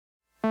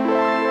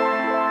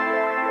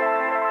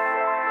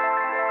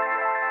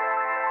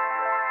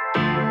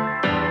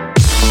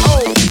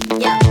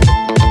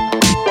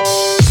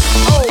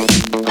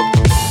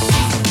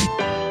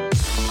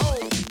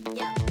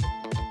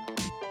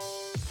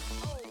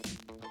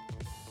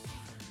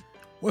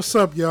What's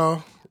up,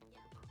 y'all?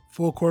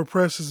 Full Court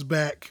Press is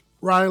back.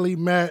 Riley,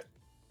 Matt,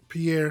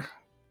 Pierre,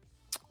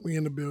 we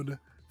in the building.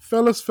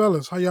 Fellas,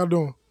 how y'all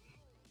doing?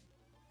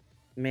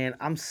 Man,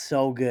 I'm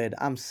so good.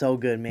 I'm so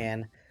good,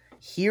 man.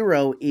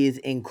 Hero is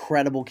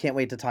incredible. Can't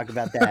wait to talk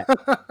about that.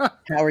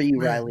 How are you,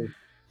 Man,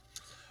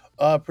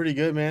 Riley? Pretty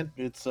good, man.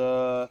 It's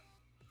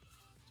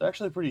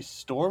actually pretty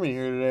stormy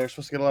here today. We're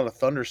supposed to get a lot of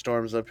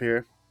thunderstorms up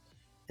here.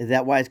 Is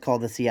that why it's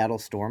called the Seattle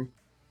Storm?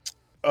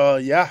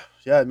 Yeah,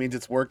 it means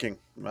it's working.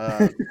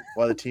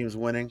 While the team's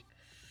winning.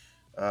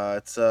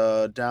 It's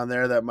down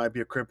there that might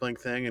be a crippling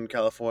thing in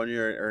California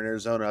or in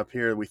Arizona. Up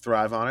here, we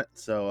thrive on it.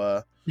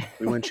 So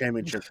we win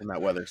championships in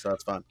that weather, so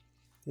that's fun.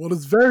 well,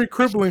 it's very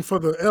crippling for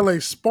the LA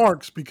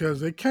Sparks because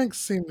they can't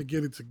seem to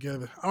get it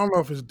together. I don't know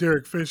if it's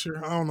Derek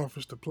Fisher. I don't know if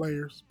it's the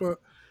players, but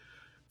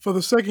for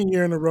the second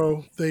year in a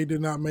row, they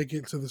did not make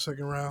it to the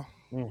second round,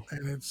 Mm.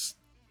 and it's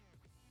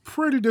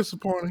pretty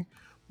disappointing.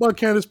 But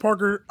Candace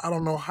Parker, I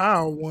don't know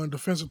how, won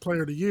Defensive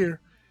Player of the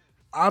Year.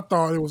 I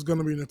thought it was going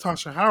to be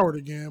Natasha Howard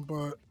again,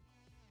 but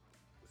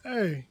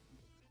hey,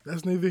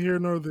 that's neither here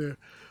nor there.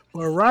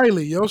 But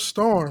Riley, your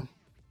Storm,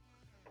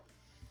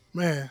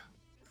 man,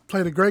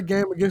 played a great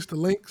game against the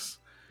Lynx.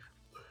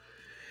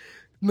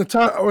 What's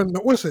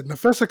it?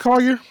 Nafessa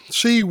Collier.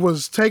 She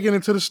was taken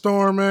into the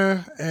Storm,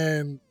 man,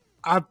 and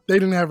they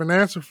didn't have an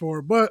answer for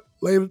her. But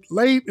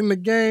late in the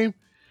game,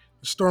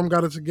 the Storm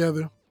got it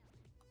together.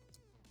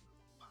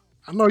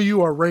 I know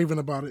you are raving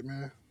about it,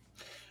 man.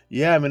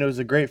 Yeah, I mean it was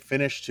a great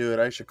finish to it.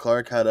 Aisha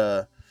Clark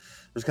it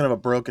was kind of a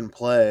broken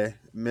play,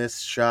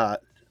 missed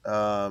shot.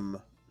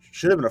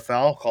 Should have been a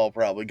foul call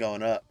probably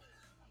going up.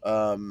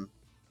 Um,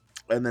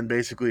 and then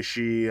basically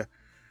she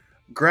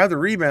grabbed the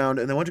rebound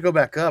and then went to go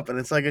back up. And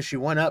it's like as she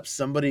went up,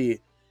 somebody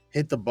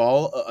hit the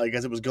ball, I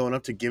guess it was going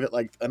up to give it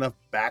like enough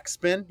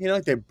backspin.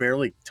 Like they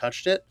barely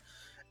touched it.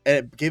 And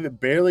it gave it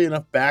barely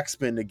enough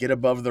backspin to get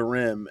above the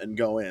rim and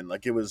go in.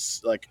 Like it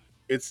was like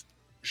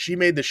she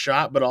made the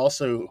shot, but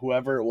also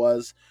whoever it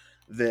was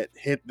that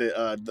hit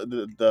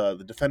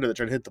the defender that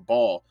tried to hit the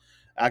ball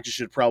actually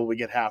should probably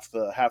get half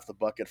the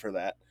bucket for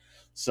that.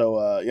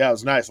 So yeah, it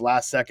was nice.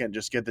 Last second,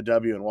 just get the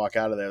W and walk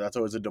out of there. That's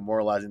always a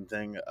demoralizing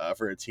thing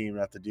for a team to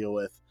have to deal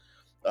with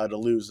to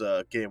lose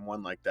game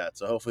one like that.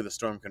 So hopefully the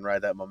Storm can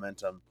ride that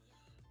momentum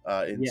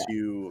Yeah.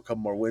 into a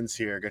couple more wins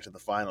here, get to the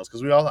finals.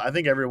 Because I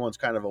think everyone's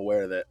kind of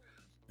aware that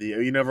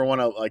you never want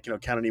to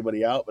count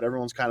anybody out, but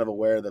everyone's kind of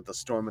aware that the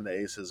Storm and the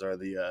Aces are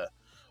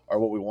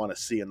what we want to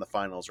see in the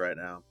finals right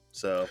now.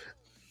 So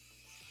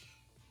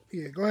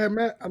Yeah, go ahead,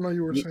 Matt. I know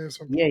you were Y- saying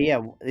something.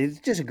 Yeah. It's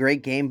just a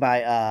great game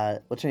by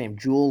what's her name?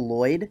 Jewel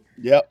Lloyd.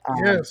 yep, Um,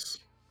 Yes,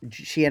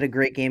 she had a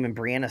great game, and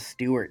Brianna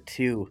Stewart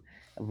too,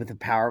 with a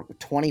power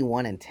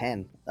 21 and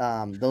 10.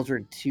 Those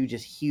were two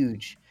just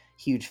huge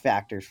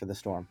factors for the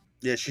Storm.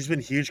 yeah, she's been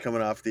huge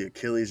coming off the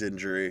Achilles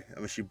injury. I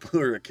mean, she blew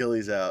her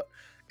Achilles out,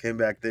 came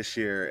back this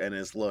year, and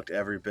has looked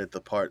every bit the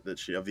part that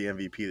she of the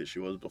MVP that she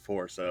was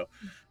before. So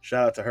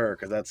shout out to her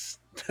because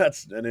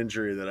that's an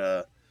injury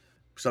that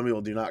some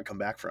people do not come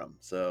back from.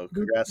 So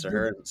congrats to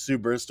her. And Sue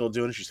Bird's still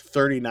doing it. She's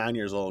 39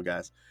 years old,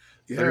 guys.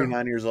 yeah,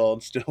 39 years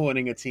old, still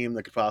winning a team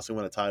that could possibly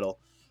win a title.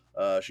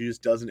 She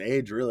just doesn't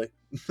age, really.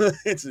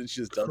 It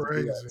just doesn't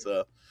do that. crazy.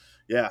 So,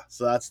 yeah,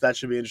 so that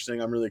should be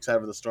interesting. I'm really excited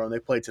for the Storm. They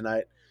play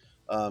tonight.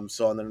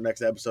 So on the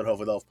next episode,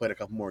 hopefully they'll have played a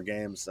couple more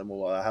games, and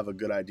we'll have a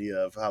good idea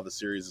of how both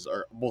series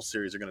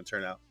are going to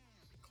turn out.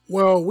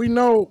 Well, we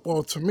know.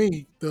 Well, to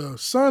me, the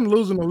Sun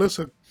losing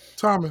Alyssa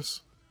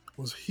Thomas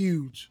was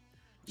huge.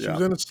 She was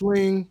Yeah, in a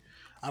sling.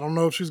 I don't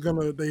know if she's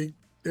gonna.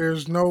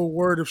 There's no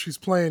word if she's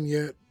playing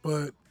yet,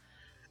 but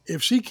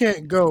if she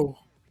can't go,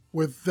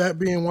 with that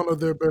being one of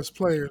their best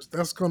players,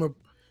 that's gonna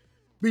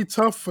be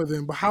tough for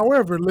them. But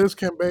however, Liz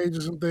Cambage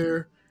isn't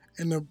there,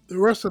 and the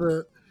rest of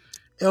the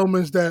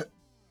elements that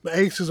the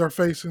Aces are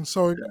facing,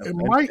 so yeah, it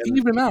might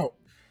even out.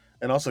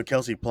 and also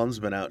Kelsey Plum's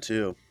been out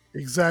too.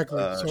 Exactly.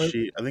 So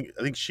I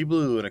think she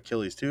blew an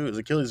Achilles too. It was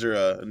Achilles or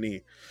a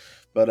knee.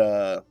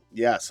 But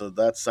yeah, so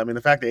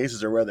the fact the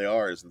Aces are where they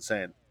are is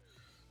insane.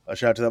 A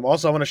shout out to them.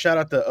 Also, I want to shout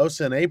out the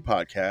OCNA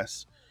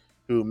podcast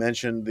who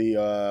mentioned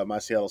the My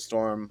Seattle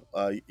Storm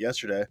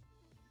yesterday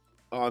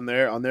on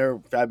their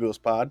fabulous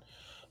pod.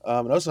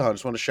 And also, I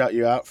just want to shout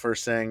you out for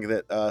saying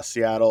that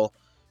Seattle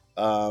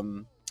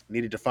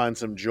needed to find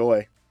some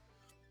joy,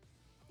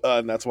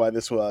 and that's why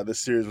this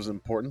series was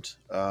important.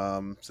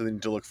 So they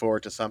need to look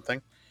forward to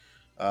something.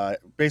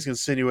 Basically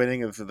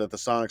insinuating that the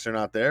Sonics are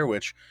not there,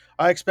 which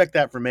I expect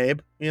that from Abe.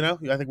 I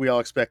think we all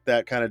expect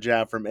that kind of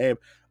jab from Abe.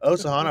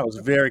 Osahana was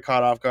very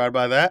caught off guard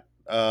by that.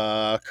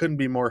 Couldn't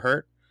be more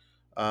hurt.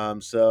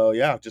 So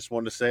yeah, just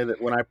wanted to say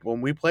that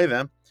when we play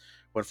them,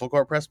 when Full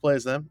Court Press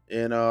plays them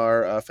in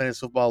our fantasy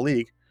football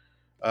league,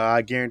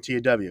 I guarantee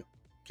a W,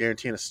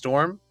 guaranteeing a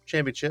Storm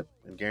championship,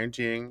 and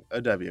guaranteeing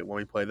a W when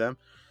we play them.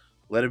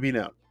 Let it be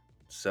known.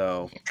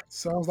 So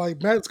sounds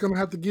like Matt's gonna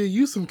have to give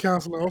you some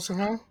counseling, also,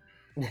 huh?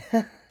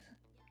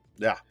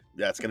 yeah,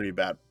 it's gonna be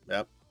bad.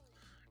 Yep,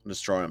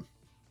 destroy them.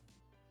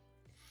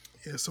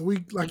 Yeah, so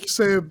we, like you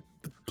said,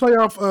 the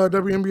playoff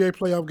WNBA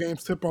playoff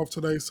games tip off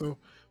today. So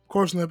of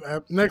course,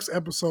 next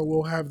episode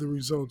we'll have the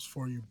results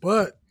for you.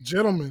 But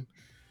gentlemen,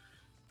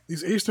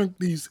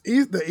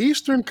 the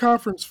Eastern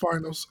Conference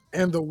Finals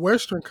and the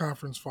Western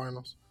Conference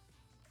Finals.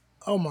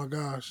 Oh my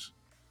gosh!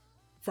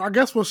 I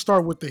guess we'll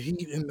start with the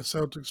Heat and the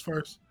Celtics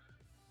first.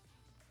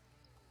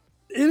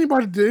 Did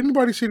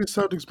anybody see the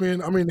Celtics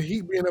the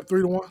Heat being up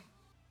 3-1?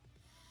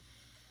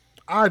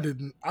 I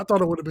didn't. I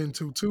thought it would have been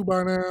 2-2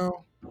 by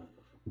now.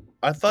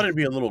 I thought it'd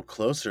be a little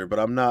closer, but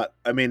I'm not.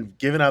 I mean,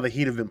 given how the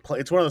Heat have been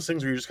playing, it's one of those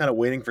things where you're just kind of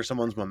waiting for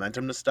someone's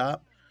momentum to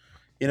stop.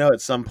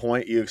 At some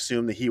point you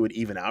assume the Heat would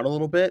even out a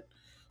little bit.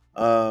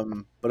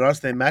 But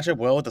honestly, they match up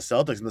well with the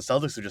Celtics, and the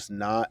Celtics have just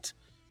not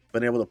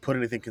been able to put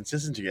anything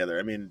consistent together.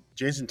 I mean,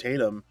 Jason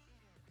Tatum,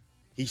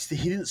 he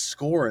didn't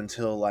score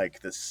until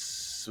like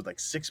this, with like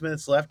 6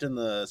 minutes left in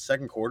the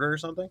second quarter or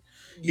something.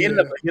 He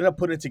ended up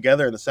putting it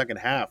together in the second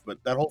half,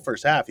 but that whole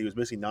first half he was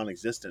basically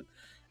non-existent.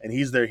 And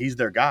he's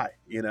their guy,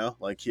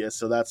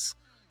 so that's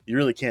you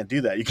really can't do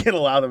that. You can't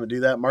allow them to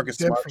do that. Marcus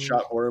Smart Definitely.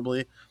 shot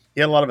horribly.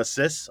 He had a lot of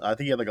assists. I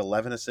think he had like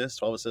 11 assists,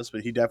 12 assists,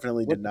 but he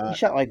definitely did He not.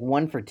 shot like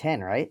 1 for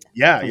 10, right?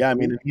 Yeah, From yeah. I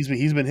three? mean,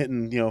 he's been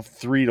hitting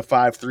 3 to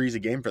 5 threes a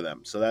game for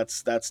them, so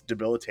that's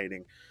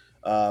debilitating.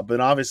 But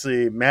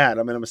obviously, Matt,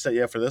 I'm gonna set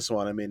you up for this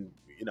one. I mean,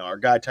 our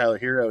guy Tyler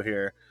Hero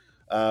here.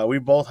 We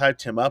both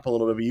hyped him up a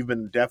little bit, but you've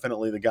been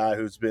definitely the guy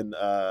who's been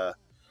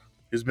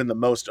the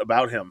most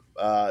about him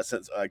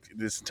since like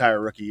this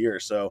entire rookie year.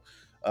 So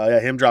yeah,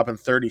 him dropping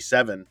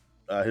 37,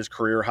 his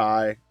career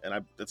high,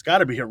 and it's got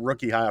to be a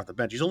rookie high off the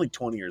bench. He's only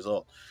 20 years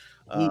old.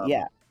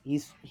 Yeah,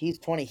 he's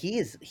 20.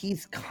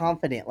 He's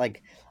confident.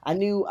 Like I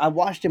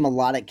watched him a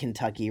lot at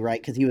Kentucky,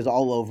 right? Because he was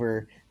all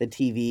over the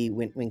TV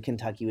when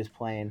Kentucky was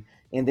playing,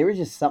 and there was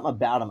just something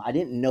about him. I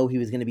didn't know he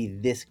was going to be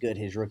this good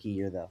his rookie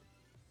year, though.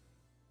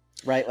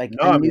 Right? Like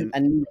No, I mean, I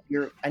knew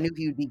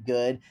he would be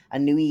good. I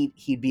knew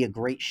he'd be a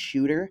great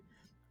shooter.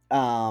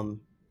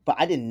 But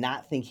I did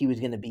not think he was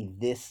going to be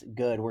this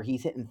good. Where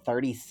he's hitting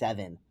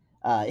 37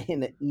 in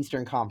the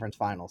Eastern Conference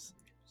Finals.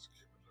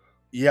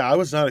 yeah, I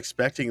was not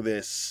expecting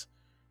this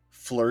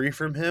flurry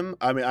from him.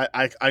 I mean,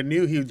 I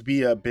knew he would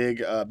be a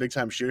big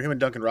time shooter. Him and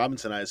Duncan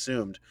Robinson, I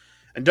assumed,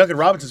 and Duncan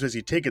Robinson's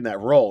basically taken that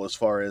role as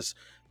far as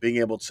being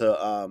able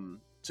to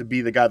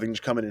be the guy that can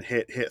just come in and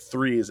hit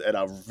threes at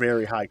a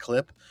very high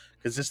clip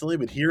consistently.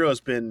 But Hero's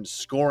been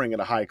scoring at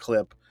a high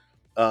clip,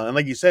 and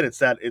like you said,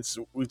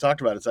 we've talked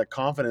about it, it's that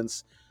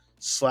confidence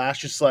slash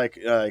just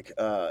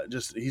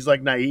just he's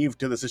like naive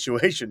to the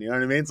situation. You know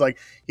what I mean? It's like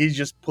he's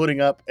just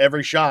putting up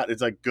every shot.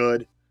 It's like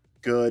good.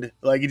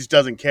 Like he just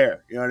doesn't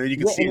care. You know what I mean? You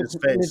can Yeah, see it in his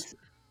face.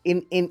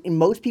 in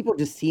most people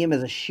just see him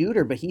as a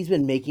shooter, but he's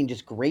been making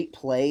just great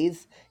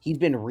plays. He's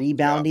been Yeah,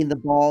 rebounding the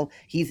ball.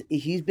 He's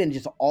been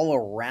just all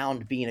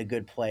around being a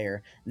good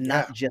player, yeah.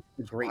 not just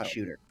a It's great wild.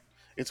 shooter.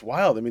 It's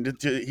wild. I mean,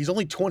 he's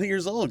only 20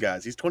 years old,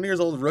 guys. He's 20 years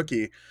old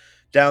rookie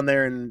down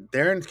there, and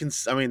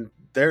I mean,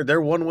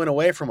 they're one win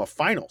away from a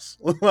finals.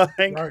 Like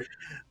Right.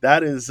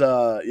 that is,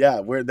 yeah,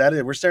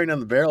 we're staring down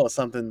the barrel of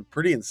something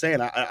pretty insane.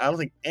 I don't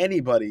think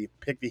anybody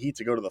picked the Heat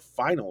to go to the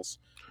finals,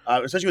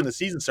 especially when the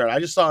season started. I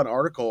just saw an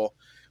article.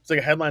 It's like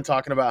a headline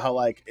talking about how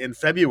like in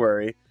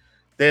February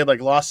they had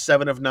like lost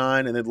 7 of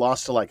 9, and they'd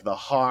lost to like the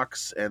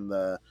Hawks and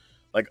the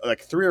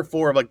like 3 or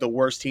 4 of like the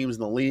worst teams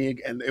in the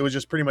league, and it was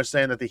just pretty much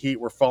saying that the Heat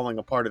were falling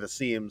apart at the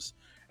seams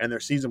and their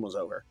season was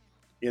over.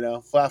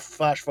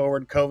 Flash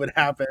forward, COVID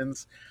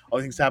happens, all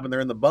these things happen. They're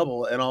in the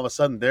bubble, and all of a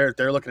sudden they're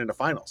looking into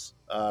finals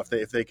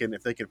if they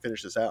can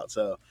finish this out.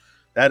 So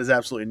that is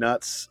absolutely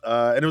nuts.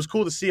 And it was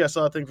cool to see. I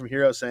saw a thing from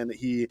Hero saying that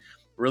he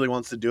really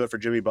wants to do it for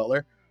Jimmy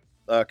Butler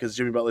because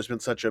Jimmy Butler's been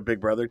such a big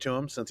brother to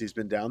him since he's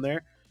been down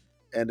there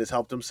and has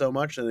helped him so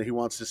much, and that he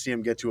wants to see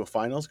him get to a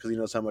finals because he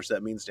knows how much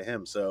that means to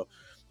him. So,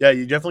 yeah,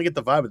 you definitely get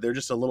the vibe that they're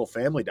just a little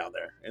family down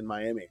there in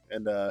Miami,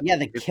 and Yeah,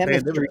 the it's paying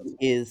chemistry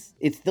dividends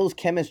it's those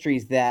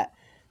chemistries that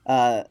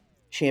uh,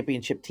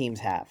 championship teams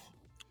have,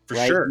 for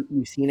right? sure.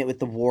 You've seen it with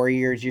the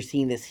Warriors. You're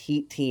seeing this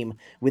Heat team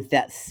with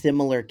that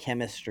similar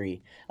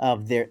chemistry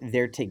of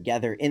they're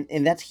together,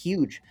 and that's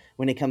huge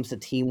when it comes to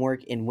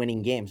teamwork and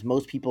winning games.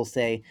 Most people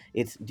say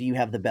it's do you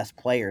have the best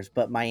players,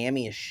 but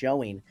Miami is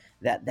showing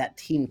that that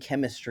team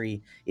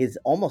chemistry is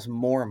almost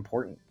more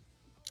important.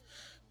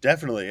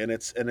 Definitely,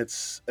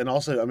 and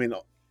also, I mean,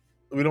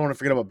 we don't want to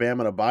forget about Bam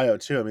and Abayo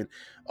too. I mean,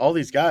 all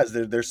these guys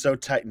they're so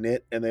tight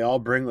knit, and they all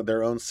bring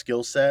their own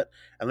skill set,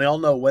 and they all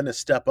know when to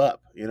step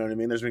up. You know what I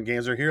mean? There's been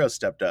games where Hero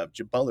stepped up,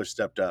 Jim Butler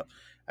stepped up,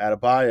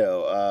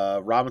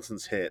 Adebayo,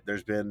 Robinson's hit.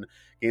 There's been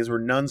games where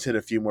Nunn's hit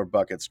a few more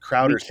buckets. We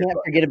Crowder's hit can't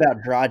buckets. forget about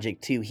Dragic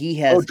too. He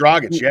Oh, has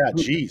Dragic, yeah,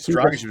 geez, who's a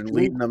Dragic has been who's a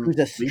leading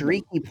them.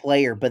 streaky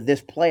player, but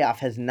this playoff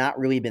has not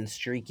really been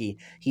streaky.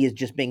 He has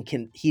just been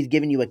he's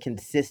given you a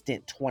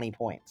consistent 20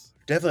 points.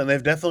 Definitely, and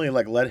they've definitely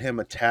like let him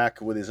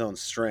attack with his own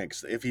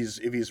strengths. If he's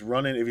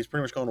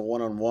pretty much going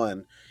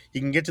 1-on-1, he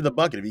can get to the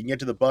bucket. If he can get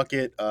to the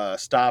bucket,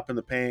 stop in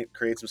the paint,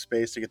 create some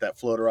space to get that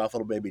floater off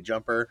little baby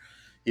jumper.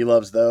 He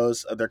loves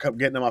those. They're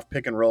getting him off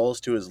pick and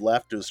rolls to his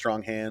left, to his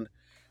strong hand,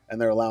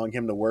 and they're allowing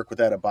him to work with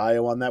that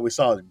Abayo on that. We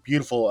saw a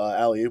beautiful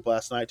alley oop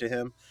last night to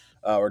him.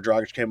 where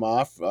Dragic came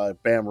off,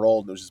 bam,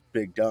 rolled. It was just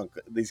big dunk.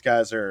 These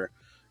guys are,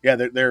 yeah,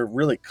 they're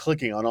really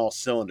clicking on all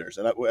cylinders,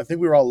 and I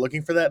think we were all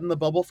looking for that in the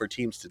bubble for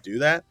teams to do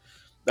that.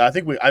 I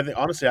think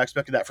honestly, I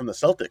expected that from the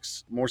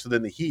Celtics more so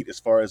than the Heat, as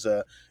far as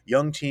a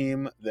young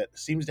team that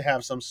seems to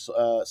have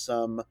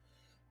some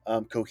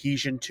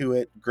cohesion to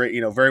it.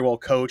 Great, very well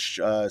coached.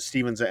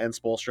 Stevens and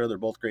Spoelstra, they're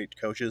both great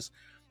coaches.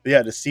 But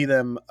yeah, to see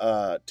them,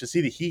 to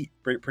see the Heat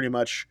pretty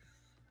much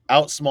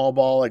out small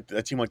ball like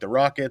a team like the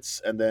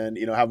Rockets, and then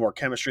have more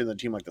chemistry than a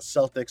team like the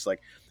Celtics. Like,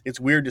 it's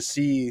weird to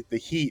see the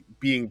Heat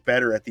being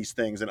better at these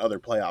things than other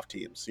playoff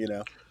teams.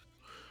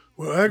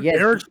 Well, Yeah,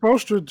 Eric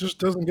Spoelstra just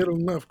doesn't get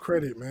enough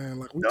credit, man.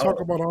 Like, we talk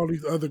No, about all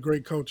these other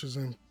great coaches,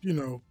 and you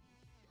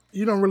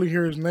don't really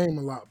hear his name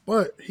a lot.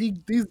 But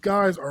these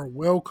guys are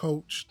well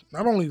coached.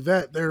 Not only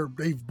that,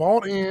 they've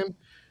bought in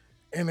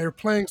and they're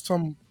playing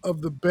some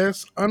of the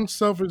best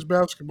unselfish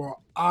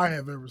basketball I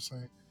have ever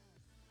seen.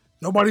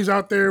 Nobody's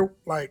out there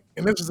like,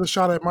 and this is a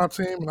shot at my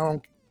team,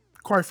 and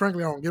quite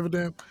frankly, I don't give a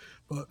damn.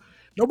 But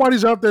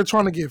nobody's out there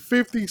trying to get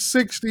 50,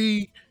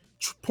 60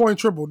 point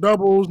triple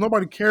doubles.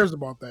 Nobody cares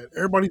about that.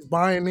 Everybody's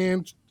buying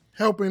in,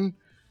 helping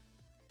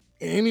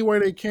in any way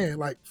they can.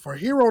 Like, for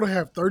Hero to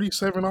have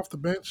 37 off the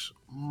bench,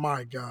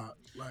 my God.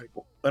 Like,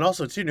 and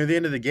also too near the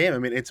end of the game, I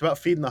mean, it's about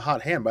feeding the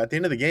hot hand. But at the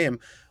end of the game,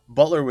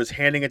 Butler was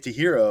handing it to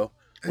Hero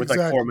with like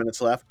 4 exactly.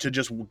 minutes left to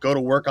just go to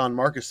work on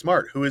Marcus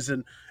Smart, who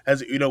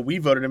we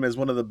voted him as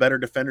one of the better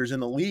defenders in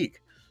the league.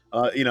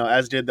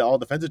 As did all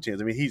defensive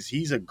teams. I mean,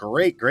 he's a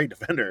great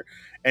defender,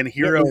 and yeah,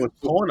 Hero was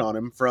pulling on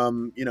him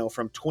from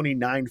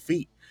 29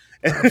 feet.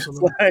 And it's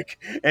Absolutely. like,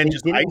 and they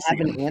just didn't have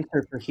icing an him.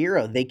 answer for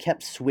Hero. They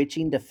kept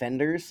switching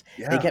defenders.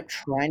 They Yeah, kept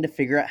trying to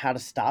figure out how to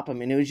stop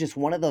him, and it was just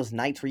one of those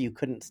nights where you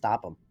couldn't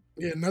stop him.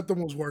 Yeah,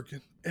 nothing was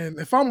working. And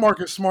if I'm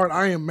Marcus Smart,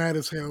 I am mad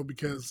as hell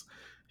because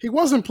he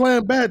wasn't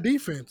playing bad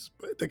defense.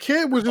 But the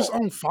kid was just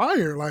on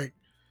fire. Like,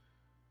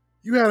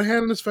 you had a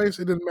hand in his face,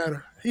 it didn't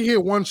matter. He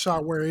hit one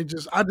shot where I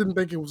didn't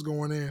think it was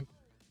going in.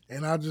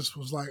 And I just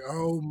was like,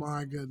 oh my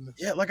yeah.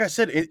 goodness. Like I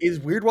said, it is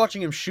weird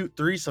watching him shoot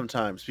three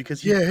sometimes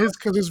because Yeah,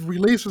 because his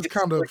release is it's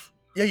kind like, of,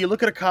 yeah, you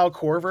look at a Kyle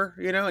Korver,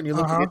 and you uh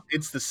look at huh.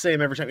 it's the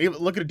same every time. Even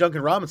look at a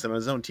Duncan Robinson on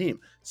his own team,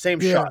 same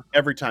Yeah, shot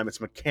every time.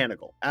 It's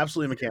mechanical,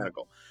 absolutely yeah,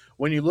 mechanical.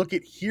 When you look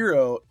at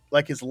Hero,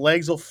 like his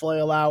legs will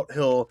flail out,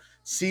 he'll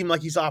seem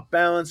like he's off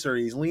balance or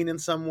he's leaning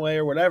some way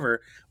or whatever.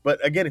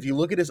 But again, if you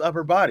look at his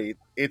upper body,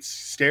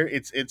 it's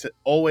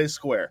always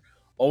square,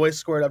 always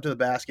squared up to the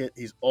basket.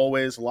 He's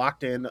always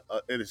locked in.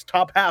 And his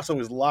top half's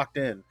always locked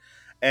in,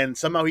 and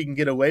somehow he can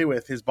get away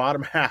with his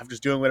bottom half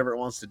just doing whatever it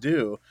wants to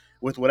do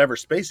with whatever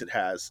space it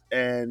has,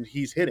 and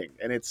he's hitting.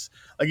 And it's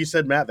like you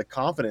said, Matt, the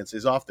confidence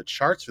is off the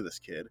charts for this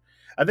kid.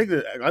 I think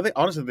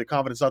honestly the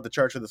confidence is off the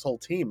charts for this whole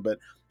team, but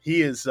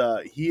he is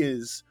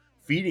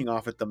feeding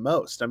off it the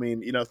most. I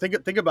mean,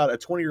 think about a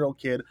 20-year-old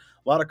kid,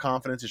 a lot of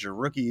confidence. It's your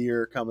rookie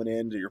year coming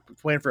in. You're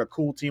playing for a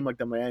cool team like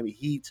the Miami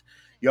Heat.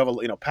 You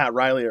have Pat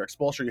Riley or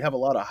Expulsion. You have a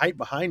lot of hype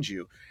behind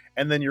you,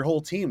 and then your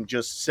whole team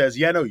just says,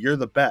 "Yeah, no, you're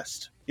the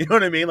best." You know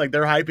what I mean? Like,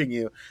 they're hyping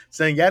you,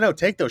 saying, "Yeah, no,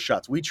 take those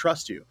shots. We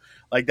trust you."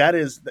 Like, that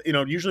is,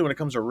 usually when it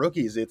comes to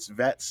rookies, it's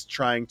vets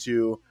trying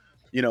to,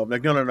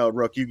 like, no, no, no,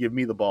 Rook, you give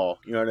me the ball.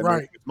 You know what I mean?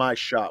 right. It's my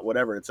shot,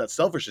 whatever. It's that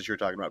selfishness you're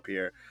talking about,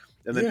 Pierre.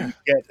 And then Yeah.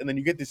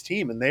 you get this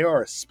team, and they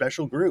are a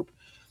special group.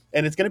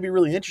 And it's going to be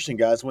really interesting,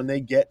 guys, when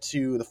they get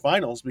to the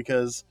finals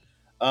because,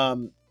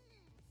 um,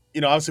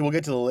 obviously we'll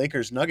get to the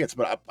Lakers Nuggets,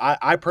 but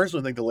I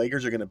personally think the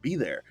Lakers are going to be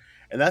there,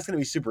 and that's going to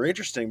be super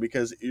interesting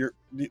because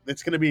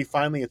it's going to be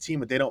finally a team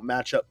that they don't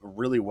match up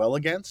really well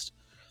against,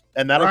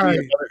 and Right.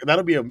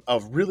 that'll be a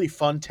really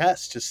fun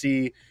test to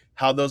see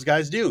how those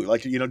guys do.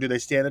 Like, do they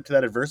stand up to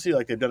that adversity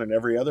like they've done in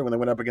every other when they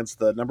went up against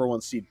the number one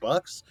seed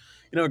Bucks,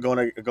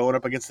 going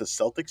up against the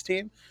Celtics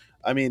team.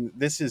 I mean,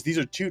 these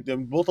are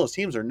both those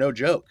teams are no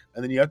joke,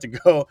 and then you have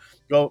to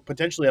go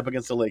potentially up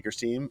against the Lakers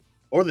team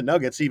or the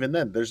Nuggets. Even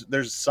then,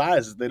 there's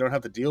size that they don't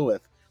have to deal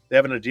with. They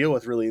haven't to deal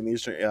with really in the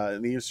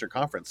Eastern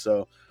Conference.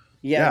 So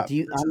Yeah,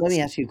 yeah, this let me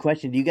is ask you a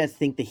question. Do you guys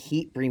think the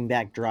Heat bring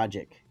back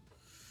Dragic?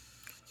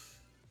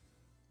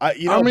 I I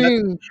that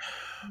mean,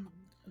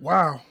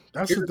 wow.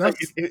 here's the thing.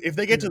 That's, If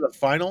they get yeah. to the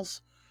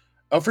finals,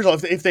 first of all,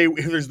 if here's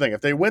the thing,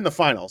 if they win the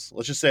finals,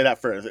 let's just say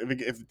that first.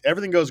 If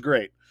everything goes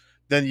great,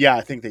 then yeah,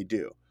 I think they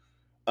do.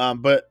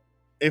 But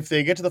if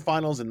they get to the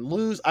finals and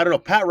lose, I don't know.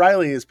 Pat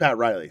Riley is Pat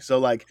Riley, so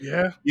like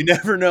Yeah. you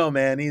never know,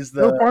 man. He's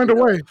He'll find a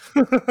way.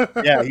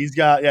 yeah,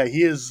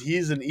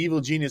 he's an evil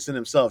genius in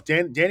himself.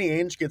 Danny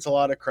Ainge gets a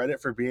lot of credit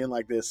for being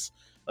like this,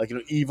 like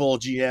evil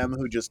GM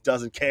who just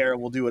doesn't care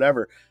and will do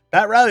whatever.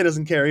 Pat Riley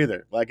doesn't care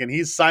either. Like, and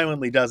he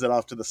silently does it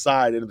off to the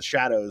side into the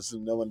shadows,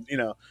 and no one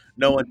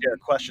dare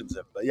questions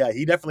him. But yeah,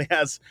 he definitely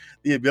has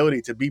the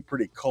ability to be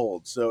pretty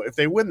cold. So if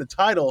they win the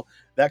title,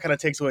 that kind of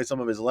takes away some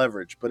of his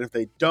leverage. But if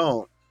they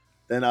don't,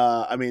 then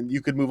I mean, you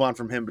could move on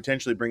from him,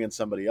 potentially bring in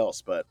somebody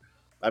else. But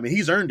I mean,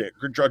 he's earned it.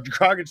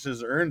 Dragic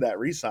has earned that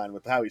re-sign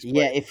with how he's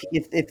Yeah, played.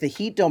 if the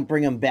Heat don't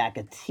bring him back,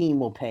 a team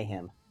will pay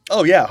him.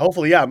 Oh yeah,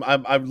 hopefully, yeah.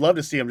 I'd love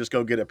to see him just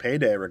go get a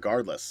payday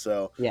regardless.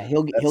 So Yeah,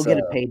 he'll that's get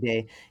a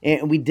payday.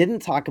 And we didn't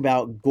talk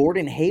about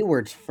Gordon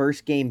Hayward's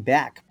first game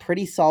back.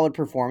 Pretty solid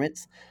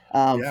performance.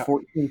 yeah.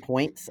 14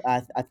 points.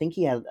 I think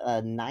he had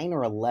 9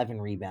 or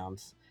 11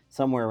 rebounds,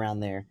 somewhere around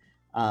there.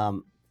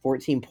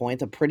 14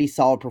 points, a pretty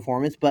solid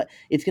performance. But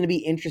it's going to be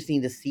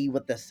interesting to see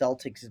what the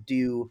Celtics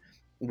do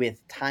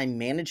with time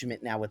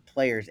management now with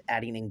players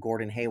adding in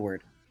Gordon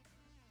Hayward.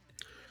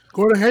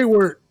 Gordon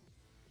Hayward,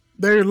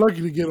 they're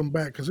lucky to get him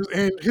back because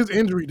his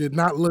injury did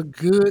not look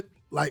good,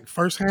 like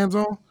first hands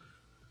on.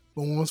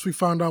 But once we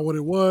found out what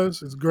it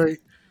was, it's great.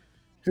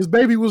 His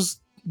baby was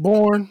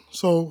born,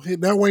 so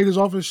that weight is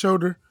off his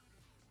shoulder.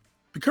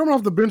 The coming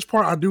off the bench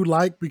part I do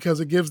like because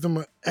it gives them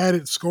an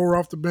added score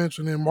off the bench,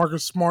 and then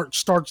Marcus Smart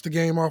starts the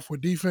game off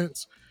with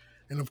defense.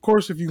 And of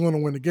course, if you're going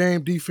to win the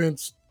game,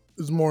 defense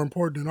is more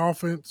important than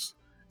offense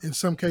in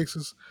some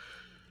cases.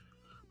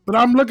 But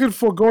I'm looking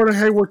for Gordon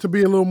Hayward to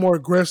be a little more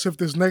aggressive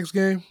this next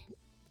game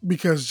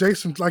because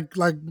Jason, like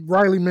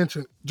Riley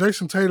mentioned,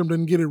 Jason Tatum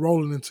didn't get it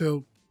rolling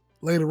until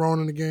later on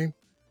in the game.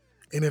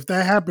 And if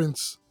that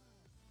happens,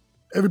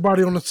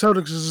 everybody on the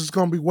Celtics is just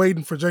going to be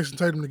waiting for Jason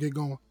Tatum to get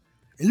going.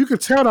 And you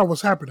could tell that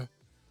was happening.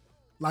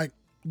 Like,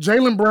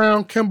 Jaylen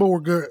Brown, Kemba were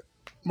good.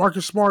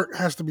 Marcus Smart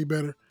has to be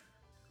better.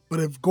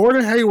 But if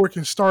Gordon Hayward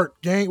can start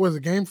game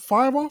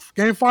 5 off?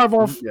 Game 5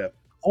 off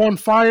on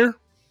fire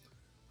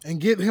and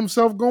get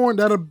himself going,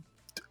 that'll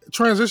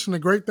transition to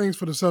great things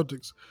for the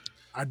Celtics.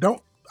 I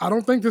don't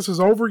think this is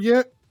over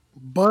yet,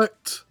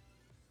 but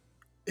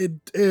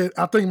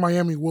I think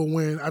Miami will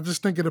win. I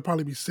just think it'll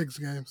probably be 6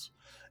 games.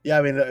 Yeah,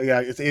 I mean,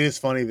 it is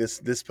funny this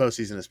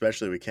postseason,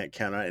 especially we can't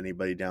count out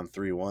anybody down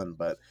 3-1.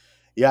 But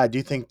yeah, I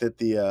do think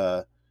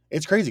that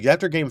it's crazy.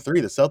 After Game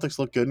 3, the Celtics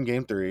looked good in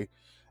Game 3,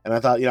 and I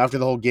thought after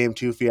the whole Game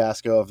 2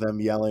 fiasco of them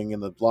yelling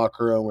in the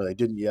locker room where they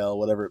didn't yell,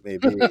 whatever it may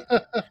be,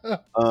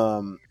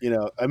 I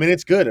mean,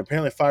 it's good.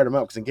 Apparently, it fired them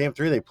up because in Game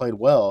 3 they played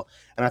well,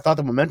 and I thought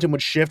the momentum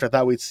would shift. I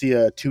thought we'd see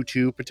a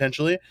 2-2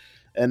 potentially,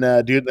 and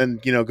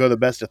go the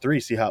best of 3,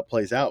 see how it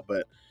plays out,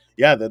 but.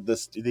 Yeah,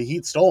 the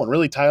Heat stole one.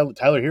 Really,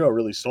 Tyler Hero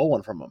really stole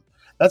one from him.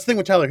 That's the thing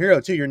with Tyler Hero,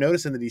 too. You're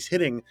noticing that he's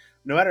hitting,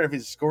 no matter if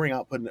his scoring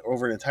output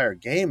over an entire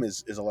game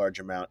is a large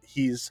amount,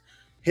 he's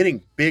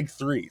hitting big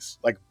threes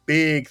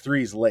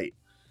late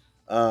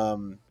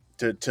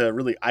to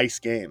really ice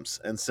games.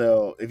 And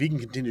so if he can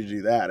continue to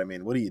do that, I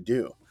mean, what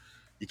do?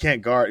 You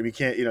can't guard. You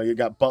can't, you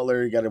got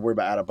Butler. You got to worry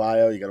about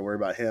Adebayo. You got to worry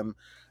about him.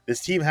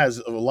 This team has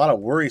a lot of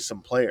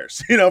worrisome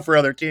players, for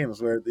other teams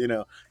where,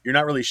 you're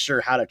not really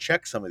sure how to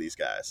check some of these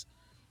guys.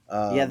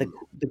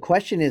 The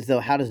question is, though,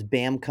 how does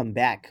Bam come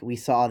back? We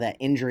saw that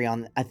injury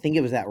on, I think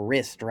it was that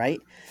wrist, right?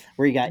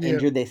 Where he got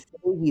injured. They say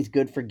he's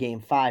good for Game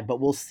 5, but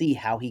we'll see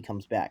how he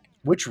comes back.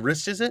 Which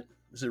wrist is it?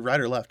 Is it right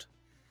or left?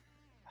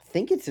 I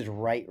think it's his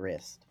right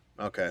wrist.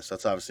 Okay, so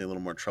that's obviously a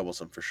little more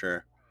troublesome for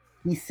sure.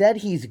 He said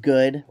he's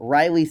good.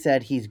 Riley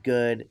said he's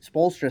good.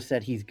 Spoelstra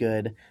said he's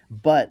good,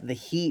 but the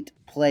Heat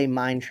play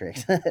mind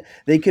tricks.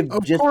 They could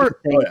just say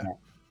that.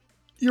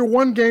 You're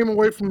 1 game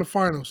away from the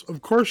finals.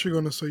 Of course you're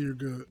going to say you're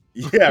good.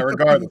 Yeah,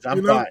 regardless.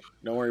 I'm fine.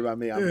 Don't worry about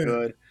me. I'm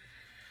good.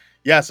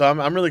 Yeah, so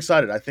I'm really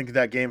excited. I think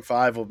that Game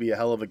 5 will be a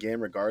hell of a game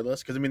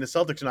regardless. Because, I mean, the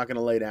Celtics are not going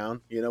to lay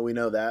down. We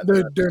know that.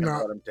 They're not.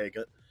 Let them take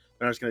it.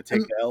 They're not just going to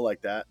take the L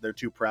like that. They're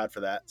too proud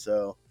for that.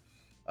 So,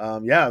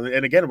 yeah.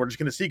 And, again, we're just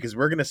going to see because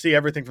we're going to see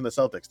everything from the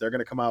Celtics. They're going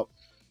to come out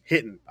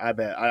hitting, I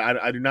bet.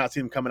 I do not see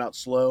them coming out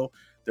slow.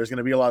 There's going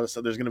to be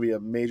there's going to be a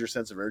major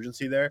sense of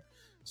urgency there.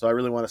 So I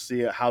really want to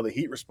see how the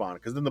Heat respond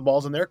because then the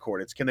ball's in their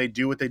court. It's can they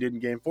do what they did in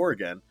Game 4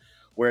 again,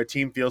 where a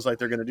team feels like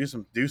they're going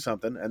to do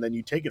something and then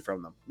you take it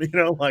from them.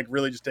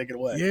 Really just take it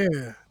away.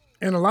 Yeah,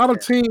 and a lot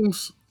of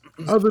teams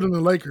other than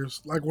the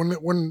Lakers, like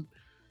when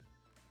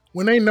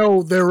they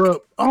know they're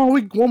up,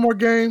 one more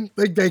game,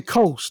 they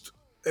coast.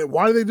 And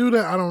why do they do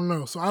that? I don't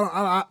know. So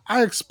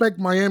I expect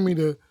Miami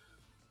to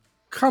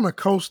kind of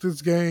coast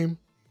this game.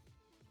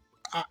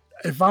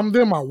 If I'm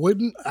them, I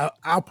wouldn't.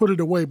 I'll put it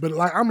away. But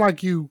I'm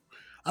like you.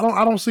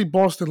 I don't see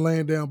Boston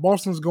laying down.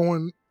 Boston's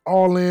going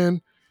all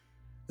in.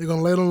 They're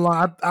gonna let them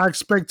lie. I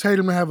expect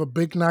Tatum to have a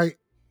big night.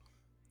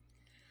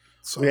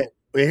 So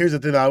here's the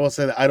thing. I will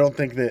say that I don't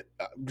think that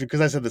because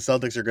I said the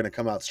Celtics are going to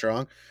come out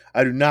strong.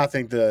 I do not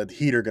think the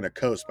Heat are going to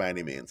coast by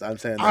any means. I'm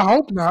saying I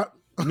hope not.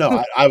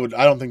 No, I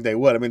don't think they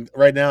would. I mean,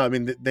 right now,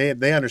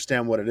 they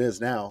understand what it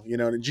is now.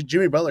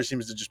 Jimmy Butler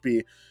seems to just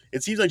be.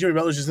 It seems like Jimmy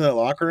Butler's just in that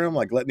locker room,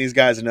 like letting these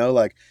guys know,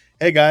 like,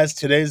 "Hey guys,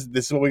 this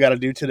is what we got to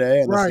do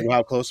today, and this is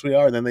how close we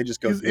are." And then they just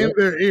go. He's in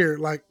their ear,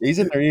 he's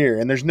in their ear,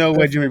 and there's no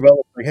way Jimmy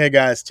Butler's like, "Hey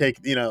guys,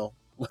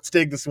 let's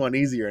take this one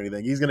easy" or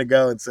anything. He's gonna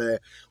go and say,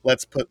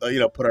 "Let's put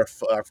our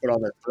foot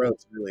on their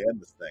throats and really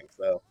end this thing."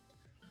 So,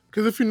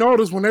 because if you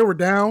notice, when they were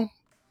down,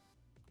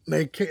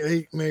 they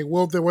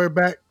willed their way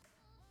back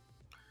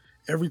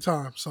every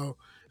time. So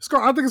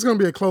I think it's going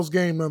to be a close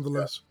game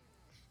nonetheless.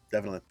 Yeah,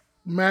 definitely.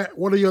 Matt,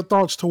 what are your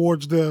thoughts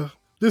towards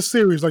this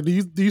series? Like, do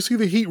you see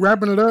the Heat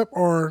wrapping it up,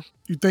 or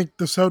you think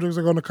the Celtics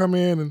are going to come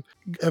in and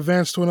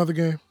advance to another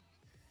game?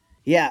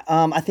 Yeah,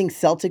 I think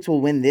Celtics will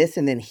win this,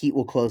 and then Heat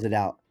will close it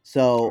out.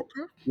 So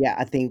Okay. yeah,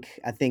 I think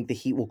the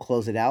Heat will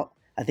close it out.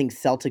 I think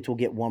Celtics will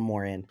get one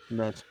more in.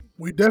 Nuts.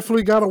 We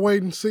definitely got to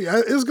wait and see.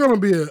 It's going to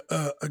be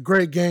a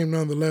great game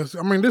nonetheless.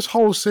 I mean, this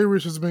whole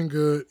series has been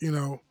good.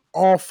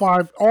 All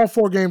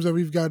 4 games that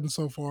we've gotten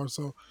so far.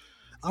 So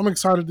I'm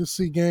excited to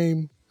see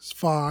game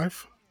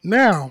 5.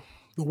 Now,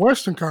 the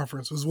Western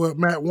Conference is what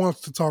Matt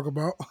wants to talk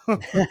about.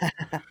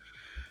 The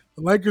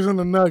Lakers and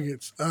the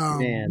Nuggets.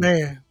 Man,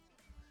 Man,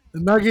 the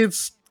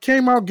Nuggets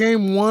came out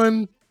game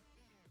 1.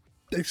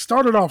 They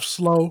started off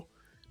slow.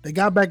 They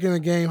got back in the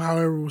game,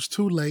 however, it was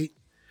too late.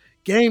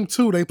 Game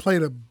 2, they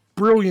played a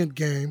brilliant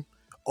game,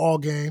 all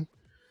game.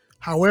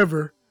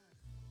 However,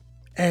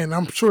 and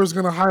I'm sure it's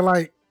going to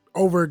highlight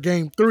over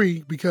game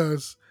 3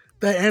 because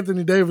that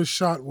Anthony Davis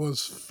shot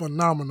was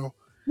phenomenal.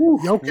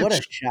 oof, what a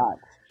Jokic, shot!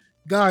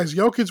 guys,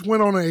 Jokic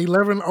went on an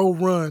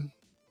 11-0 run,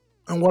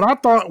 and what I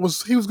thought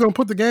was he was going to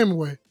put the game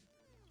away,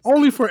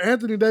 only for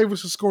Anthony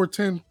Davis to score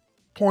 10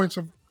 points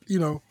of,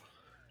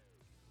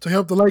 to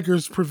help the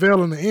Lakers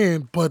prevail in the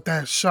end. But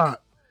that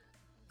shot,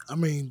 I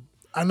mean,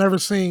 I never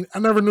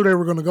knew they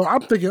were going to go.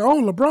 I'm thinking,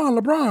 oh,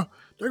 LeBron,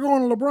 they're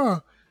going to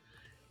LeBron.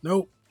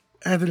 Nope.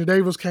 Anthony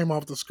Davis came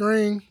off the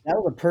screen. That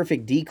was a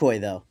perfect decoy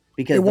though, It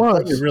because the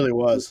play It was. really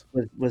was.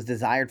 was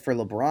desired for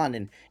LeBron,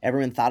 and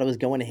everyone thought it was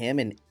going to him,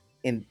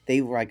 and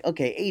they were like,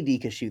 okay,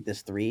 AD could shoot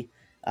this three,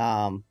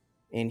 and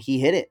he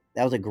hit it.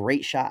 That was a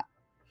great shot.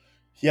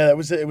 Yeah, it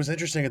was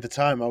interesting at the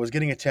time. I was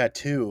getting a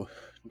tattoo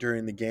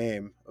during the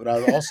game, but I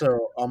was also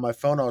on my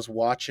phone. I was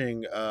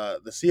watching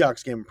the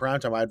Seahawks game in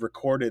primetime. I had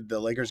recorded the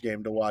Lakers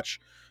game to watch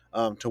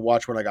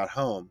when I got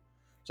home,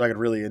 so I could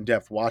really in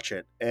depth watch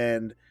it.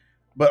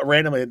 But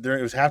randomly, it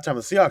was halftime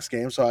of the Seahawks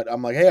game, so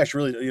I'm like, hey, I should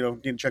really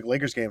need to check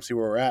Lakers game, see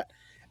where we're at.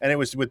 And it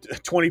was with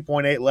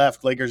 20.8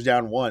 left, Lakers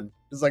down 1.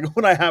 It's like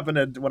when I happened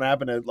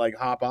to like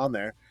hop on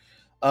there,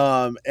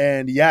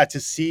 and yeah, to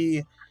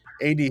see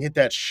AD hit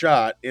that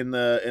shot in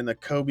the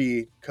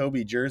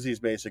Kobe jerseys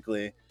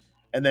basically,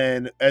 and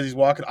then as he's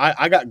walking,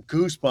 I got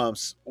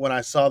goosebumps when I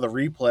saw the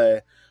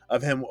replay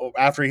of him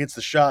after he hits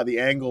the shot,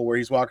 the angle where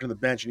he's walking to the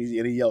bench and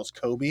he yells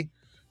Kobe.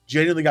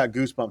 Genuinely got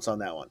goosebumps on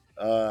that one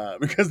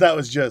because that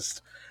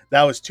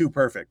was too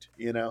perfect,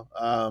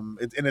 and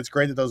it's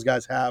great that those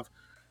guys have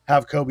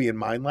Kobe in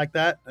mind like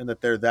that, and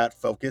that they're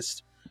that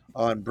focused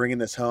on bringing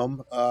this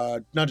home,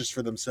 not just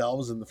for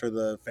themselves and for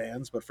the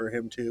fans, but for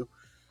him too.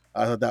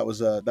 I thought that was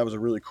a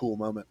really cool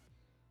moment.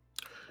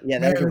 Yeah,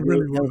 Man, it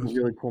really that was a was.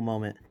 really cool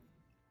moment.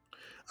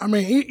 I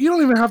mean, you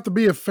don't even have to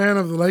be a fan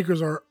of the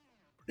Lakers or,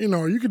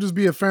 you could just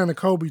be a fan of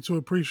Kobe to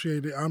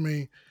appreciate it. I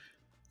mean,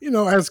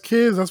 as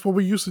kids, that's what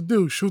we used to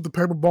do: shoot the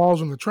paper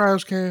balls in the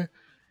trash can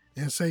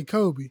and say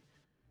Kobe.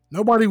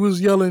 Nobody was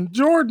yelling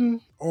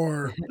Jordan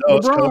or No,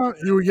 it's Kobe. LeBron.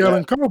 You were Yeah,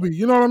 yelling Kobe.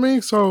 You know what I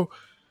mean? So,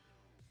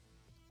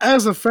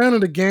 as a fan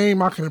of the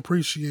game, I can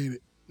appreciate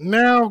it.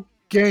 Now,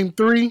 game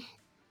 3,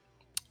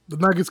 the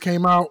Nuggets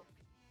came out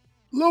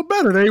a little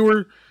better. They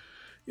were,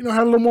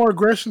 had a little more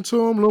aggression to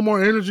them, a little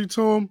more energy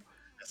to them.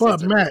 that's But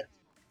their man. Matt,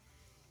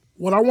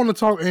 what I want to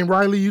talk, and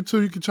Riley, you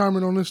too, you can chime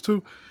in on this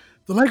too.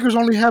 The Lakers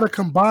only had a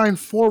combined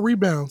 4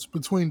 rebounds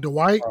between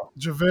Dwight, Oh,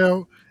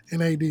 JaVale,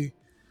 and AD.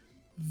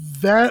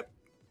 That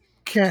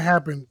can't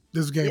happen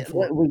this game Yeah,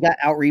 4. we got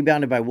out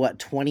rebounded by what,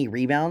 20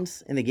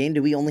 rebounds in the game?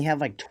 Do we only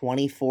have like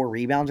 24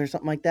 rebounds or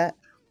something like that?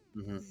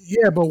 hmm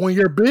Yeah, but when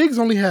your bigs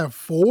only have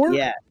 4,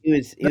 Yeah, it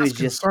was that's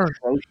just concerning.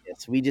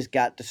 atrocious. We just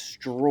got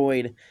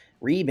destroyed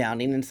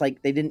rebounding, and it's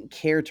like they didn't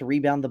care to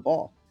rebound the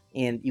ball.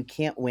 And you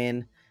can't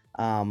win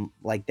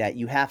like that.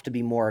 You have to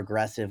be more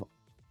aggressive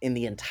in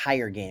the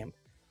entire game,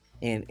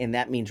 and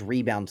that means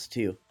rebounds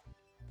too.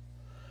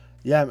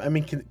 Yeah, I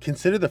mean,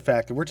 consider the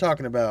fact that we're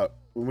talking about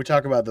when we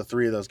talk about the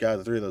three of those guys,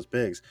 the three of those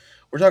bigs.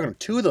 We're talking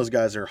two of those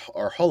guys are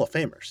Hall of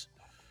Famers.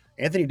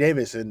 Anthony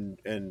Davis and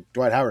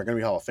Dwight Howard are going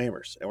to be Hall of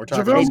Famers, and we're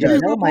talking Hey, JaVale these guys.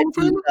 McGee's not Hall of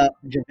Famer?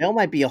 JaVale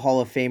might be a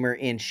Hall of Famer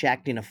in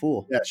Shaqtin' a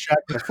Fool. Yeah, Shaq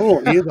and a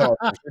fool. He is a Hall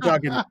of Famer. We're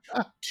talking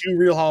two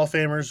real Hall of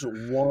Famers,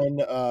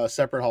 one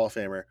separate Hall of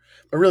Famer.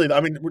 But really,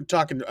 I mean, we're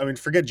talking. I mean,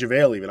 forget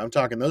JaVale even. I'm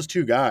talking those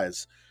two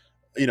guys.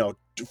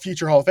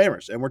 Future Hall of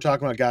Famers, and we're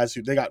talking about guys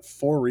who they got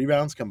 4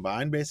 rebounds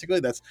combined. Basically,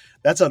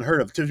 that's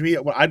unheard of to me.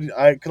 When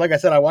like I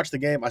said, I watched the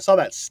game. I saw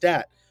that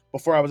stat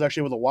before I was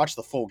actually able to watch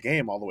the full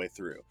game all the way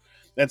through,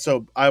 and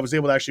so I was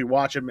able to actually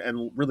watch him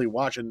and really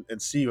watch and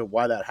see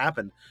why that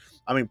happened.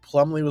 I mean,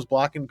 Plumlee was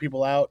blocking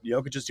people out.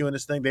 Jokic just doing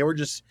his thing. They were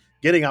just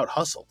getting out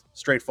hustled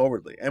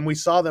straightforwardly, and we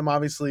saw them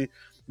obviously.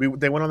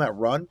 They went on that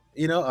run,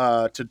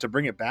 to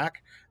bring it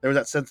back. There was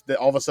that sense that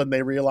all of a sudden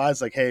they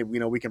realized, like, hey,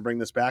 we can bring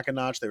this back a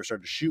notch. They were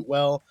starting to shoot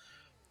well.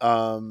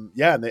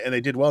 Yeah, and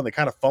they did well, and they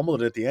kind of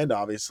fumbled it at the end,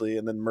 obviously,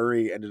 and then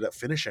Murray ended up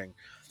finishing.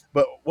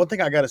 But one thing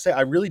I got to say,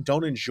 I really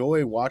don't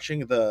enjoy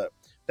watching that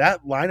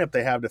lineup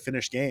they have to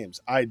finish games.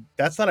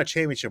 That's not a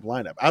championship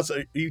lineup.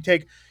 Also, you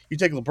take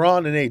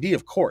LeBron and AD,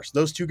 of course,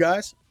 those two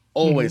guys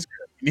always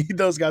good. You need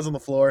those guys on the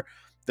floor.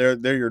 They're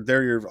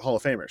your Hall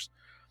of Famers.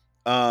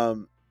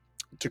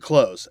 To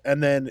close,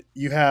 and then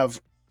you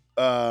have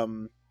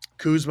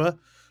Kuzma,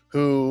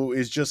 who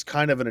is just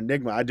kind of an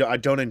enigma. I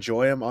don't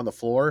enjoy him on the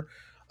floor.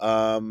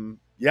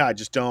 yeah, I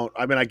just don't.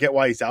 I mean, I get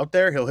why he's out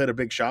there. He'll hit a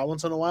big shot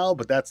once in a while,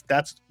 but that's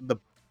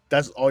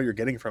all you're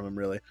getting from him,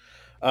 really.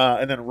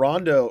 And then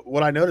Rondo,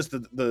 what I noticed,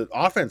 the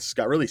offense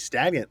got really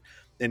stagnant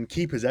in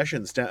key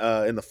possessions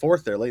in the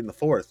fourth there, late in the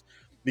fourth,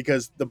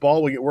 because the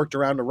ball would get worked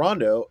around to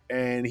Rondo,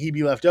 and he'd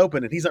be left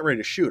open, and he's not ready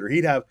to shoot, or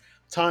he'd have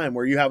time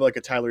where you have like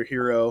a Tyler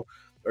Hero,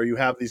 or you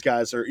have these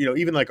guys, or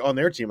even like on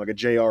their team, like a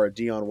JR, a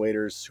Dion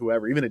Waiters,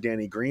 whoever, even a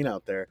Danny Green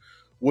out there,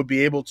 would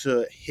be able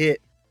to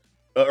hit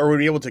or would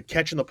be able to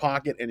catch in the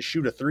pocket and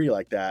shoot a three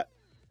like that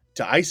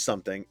to ice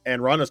something.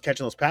 And Rondo's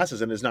catching those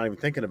passes and is not even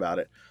thinking about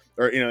it,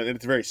 or and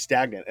it's very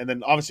stagnant. And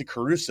then obviously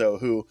Caruso,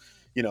 who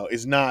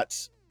is not.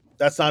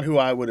 That's not who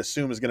I would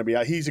assume is going to be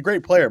out. He's a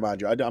great player, mind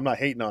you. I'm not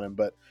hating on him,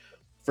 but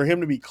for him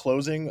to be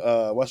closing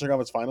Western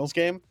Conference Finals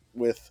game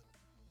with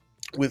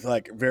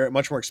like very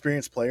much more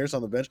experienced players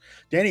on the bench.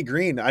 Danny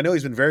Green, I know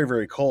he's been very,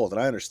 very cold,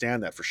 and I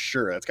understand that for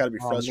sure. That's got to be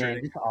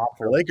frustrating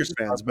for Lakers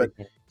fans. But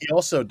he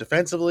also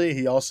defensively,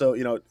 he also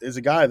is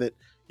a guy that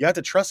you have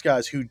to trust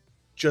guys who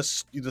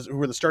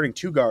were the starting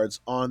two guards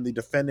on the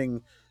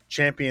defending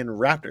champion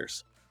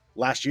Raptors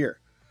last year.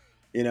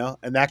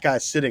 And that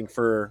guy's sitting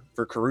for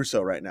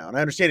Caruso right now. And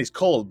I understand he's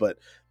cold, but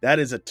that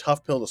is a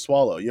tough pill to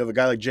swallow. You have a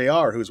guy like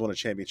JR who's won a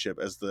championship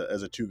as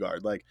a two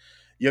guard. Like,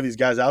 you have these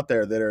guys out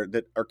there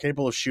that are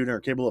capable of shooting,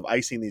 are capable of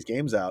icing these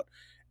games out,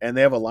 and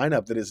they have a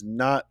lineup that is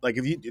not like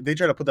if they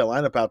try to put that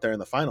lineup out there in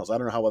the finals, I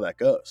don't know how well that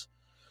goes.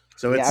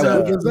 So it's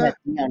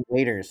Dion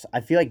Waiters. I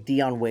feel like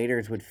Dion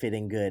Waiters would fit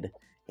in good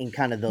in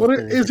kind of those. But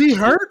is he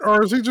hurt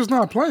or is he just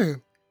not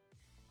playing?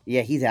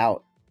 Yeah, he's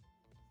out.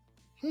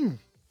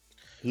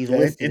 He's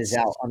listed as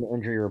out on the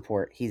injury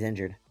report. He's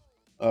injured.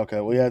 Okay,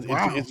 well, yeah,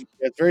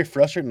 it's very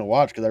frustrating to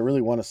watch because I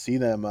really want to see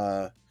them.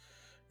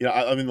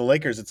 I mean, the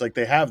Lakers, it's like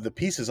they have the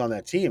pieces on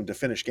that team to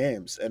finish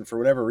games. And for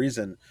whatever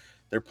reason,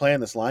 they're playing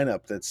this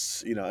lineup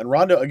that's, and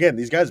Rondo, again,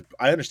 these guys,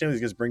 I understand what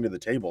these guys bring to the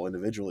table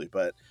individually,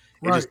 but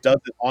it just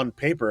doesn't on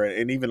paper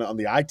and even on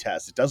the eye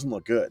test, it doesn't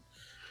look good.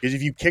 Because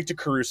if you kick to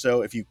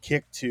Caruso, if you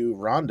kick to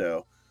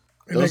Rondo,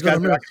 those guys are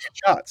not going to get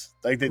shots.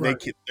 Like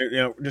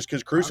just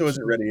because Caruso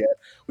isn't ready yet.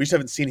 We just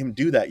haven't seen him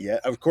do that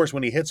yet. Of course,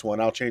 when he hits one,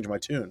 I'll change my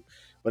tune.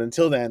 But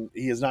until then,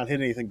 he has not hit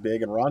anything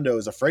big, and Rondo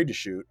is afraid to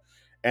shoot.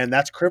 And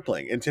that's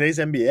crippling. In today's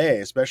NBA,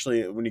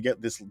 especially when you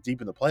get this deep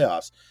in the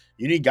playoffs,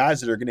 you need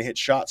guys that are going to hit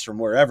shots from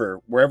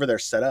wherever they're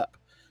set up.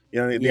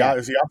 If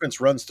the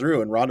offense runs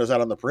through and Rondo's out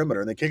on the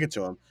perimeter and they kick it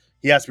to him,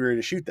 he has to be ready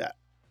to shoot that.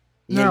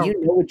 Yeah, you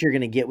know what you're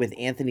going to get with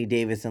Anthony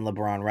Davis and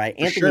LeBron, right?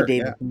 Anthony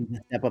Davis needs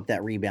to step up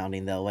that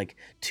rebounding, though. Like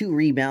 2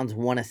 rebounds,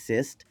 1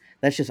 assist.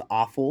 That's just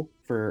awful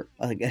for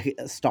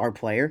a star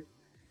player.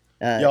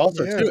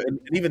 Too, and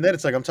even then,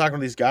 it's like I'm talking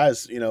to these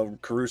guys,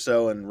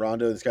 Caruso and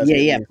Rondo. These guys,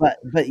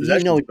 but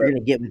you know what you're going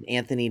to get with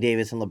Anthony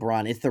Davis and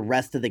LeBron. It's the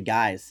rest of the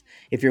guys.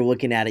 If you're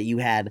looking at it, you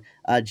had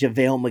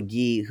JaVale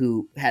McGee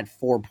who had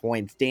 4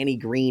 points. Danny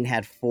Green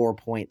had 4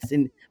 points,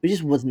 and it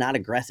just was not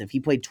aggressive. He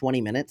played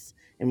 20 minutes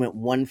and went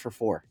 1 for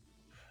 4.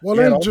 Well,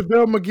 in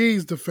JaVale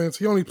McGee's defense,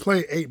 he only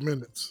played 8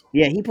 minutes.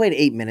 Yeah, he played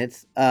 8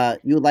 minutes.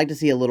 You would like to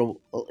see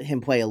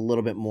him play a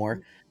little bit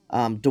more.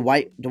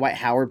 Dwight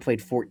Howard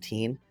played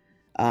 14.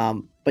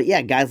 But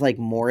yeah, guys like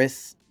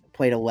Morris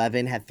played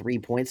 11, had 3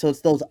 points. So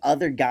it's those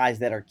other guys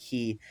that are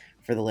key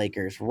for the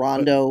Lakers.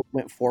 Rondo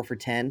went 4 for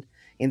 10.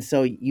 And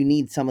so you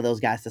need some of those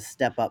guys to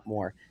step up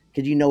more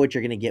because you know what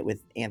you're going to get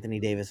with Anthony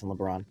Davis and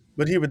LeBron.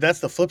 But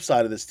that's the flip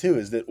side of this too,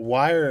 is that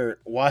why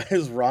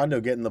is Rondo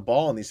getting the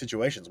ball in these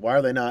situations? Why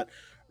are they not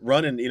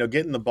running,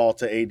 getting the ball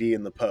to AD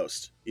in the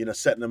post,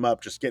 setting him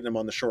up, just getting him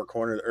on the short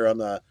corner or on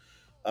the,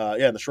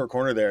 in the short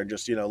corner there and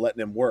just,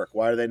 letting him work?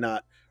 Why are they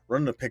not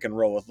running a pick and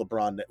roll with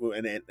LeBron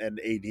and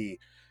AD?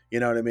 You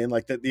know what I mean?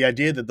 Like the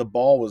idea that the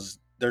ball was,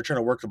 they're trying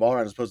to work the ball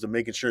around as opposed to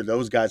making sure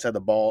those guys had the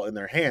ball in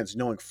their hands,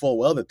 knowing full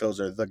well that those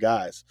are the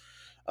guys.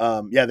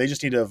 They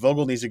just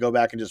Vogel needs to go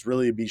back and just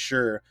really be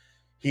sure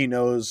he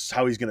knows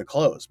how he's going to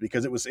close,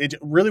 because it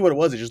really what it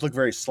was. It just looked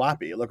very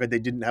sloppy. It looked like they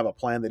didn't have a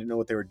plan. They didn't know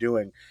what they were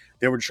doing.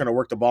 They were just trying to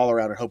work the ball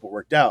around and hope it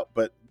worked out.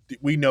 But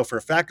we know for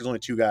a fact there's only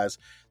 2 guys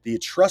that you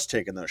trust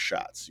taking those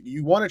shots.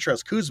 You want to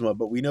trust Kuzma,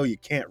 but we know you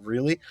can't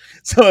really.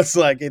 So it's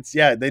like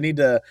they need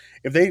to,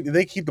 if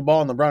they keep the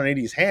ball in LeBron and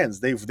AD's hands,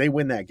 they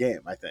win that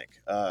game, I think,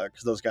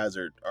 because those guys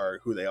are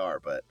who they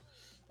are. But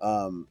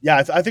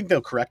I think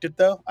they'll correct it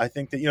though. I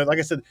think that like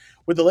I said,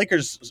 with the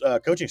Lakers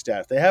coaching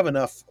staff, they have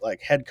enough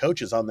like head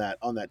coaches on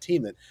that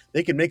team that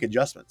they can make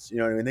adjustments. You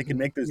know what I mean? They can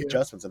make those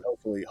adjustments and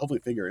hopefully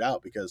figure it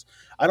out, because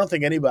I don't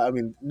think anybody. I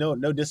mean, no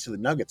diss to the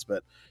Nuggets,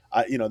 but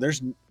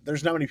there's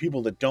not many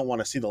people that don't want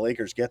to see the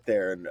Lakers get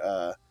there and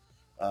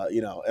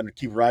and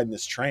keep riding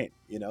this train.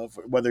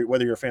 Whether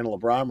you're a fan of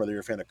LeBron, whether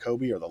you're a fan of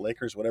Kobe or the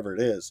Lakers, whatever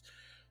it is.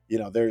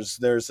 There's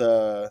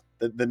the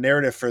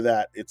narrative for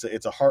that. It's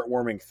a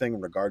heartwarming thing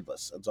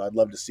regardless. And so I'd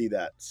love to see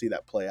that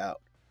play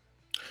out.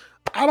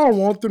 I don't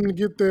want them to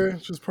get there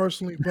just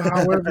personally, but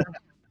however,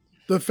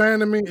 the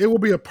fan of me, it will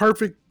be a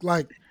perfect,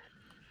 like,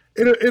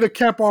 it'll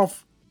cap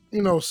off,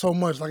 so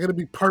much. Like, it'll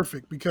be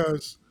perfect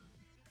because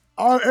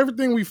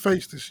everything we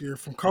faced this year,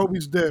 from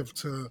Kobe's death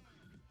to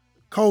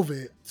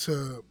COVID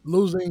to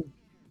losing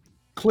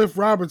Cliff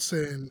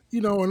Robinson,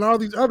 and all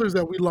these others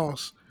that we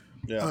lost,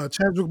 Yeah.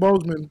 Chadwick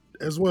Boseman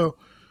as well.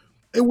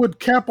 It would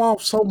cap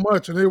off so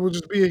much, and it would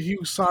just be a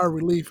huge sigh of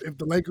relief if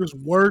the Lakers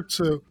were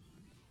to,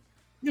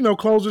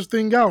 close this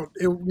thing out.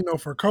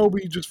 For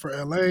Kobe, just for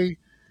LA,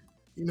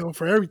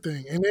 for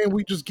everything, and then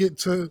we just get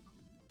to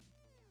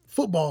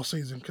football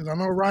season because I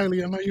know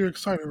Riley, I know you're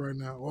excited right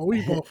now. Well,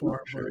 we both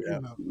are, but Sure. Yeah.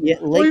 Yeah,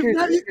 Well,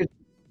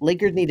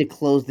 Lakers need to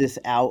close this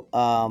out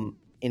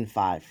in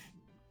 5.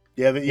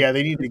 Yeah.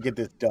 They need to get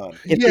this done.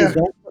 yeah,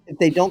 If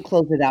they don't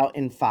close it out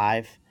in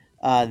 5,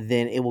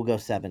 then it will go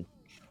 7.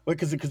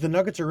 Because the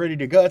Nuggets are ready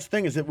to go. That's the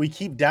thing, is that we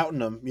keep doubting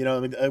them. I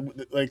mean,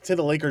 like, say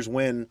the Lakers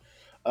win,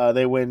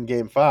 they win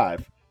Game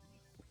 5,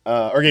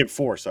 or Game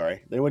 4.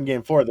 Sorry, they win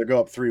Game 4. They go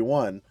up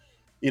 3-1.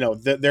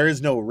 There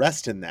is no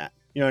rest in that.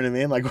 You know what I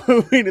mean? Like,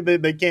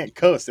 they can't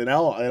coast at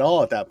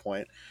all at that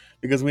point,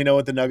 because we know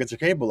what the Nuggets are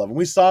capable of. And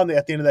we saw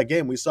at the end of that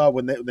game, we saw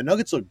when the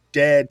Nuggets looked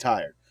dead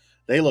tired.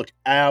 They looked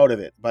out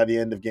of it by the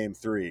end of Game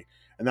 3,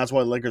 and that's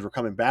why the Lakers were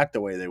coming back the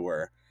way they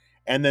were.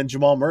 And then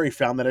Jamal Murray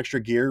found that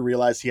extra gear,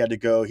 realized he had to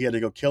go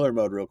killer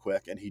mode real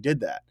quick, and he did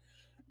that.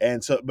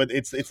 And so, but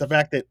it's the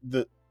fact that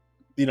that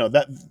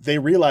they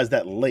realized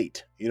that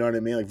late, you know what I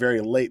mean, like very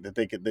late, that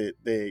they could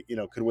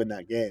win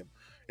that game.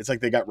 It's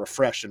like they got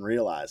refreshed and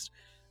realized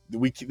the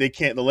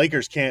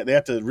Lakers can't. They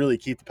have to really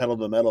keep the pedal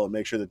to the metal and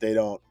make sure that they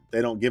don't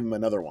give them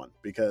another one,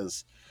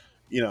 because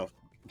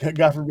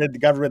God forbid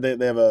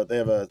they have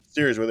a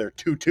series where they're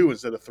 2-2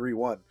 instead of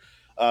 3-1.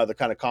 The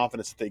kind of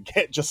confidence that they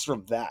get just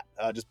from that,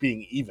 just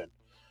being even.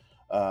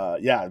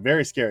 Yeah,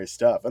 very scary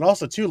stuff. And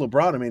also, too,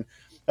 LeBron, I mean,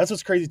 that's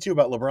what's crazy, too,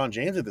 about LeBron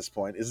James at this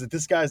point, is that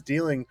this guy's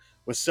dealing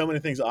with so many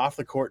things off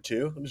the court,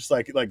 too, just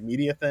like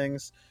media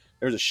things.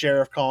 There's a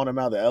sheriff calling him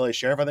out. The LA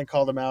sheriff, I think,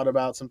 called him out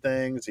about some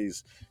things.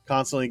 He's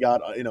constantly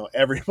got,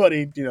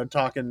 everybody,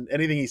 talking.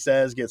 Anything he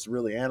says gets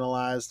really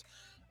analyzed.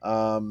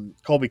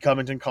 Colby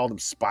Covington called him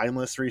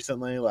spineless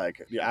recently,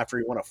 like after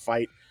he won a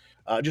fight.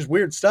 Just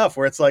weird stuff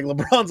where it's like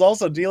LeBron's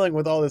also dealing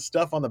with all this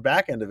stuff on the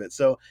back end of it.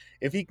 So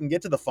if he can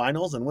get to the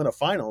finals and win a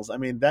finals, I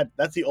mean,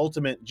 that's the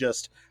ultimate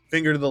just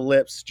finger to the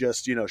lips,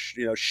 just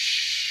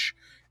shh,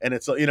 and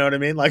it's, you know what I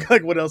mean, like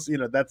what else,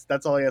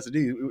 that's all he has to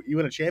do. You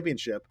win a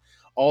championship,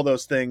 all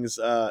those things,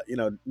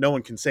 no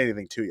one can say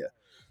anything to you.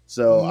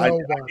 So I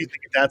do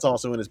think that's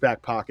also in his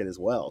back pocket as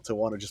well, to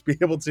want to just be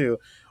able to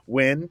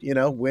win,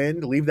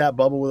 leave that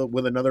bubble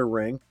with another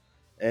ring,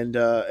 and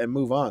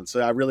move on.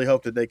 So I really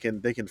hope that they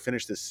can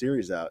finish this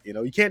series out.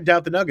 You can't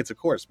doubt the Nuggets, of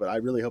course, but I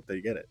really hope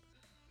they get it.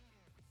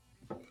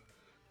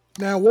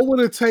 Now, what would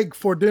it take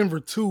for Denver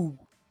to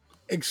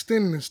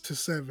extend this to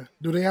 7?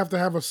 Do they have to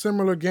have a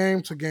similar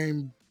game to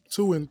Game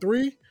 2 and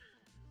 3?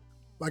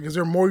 Like, is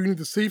there more you need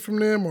to see from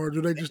them, or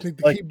do they just need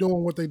to keep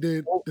doing what they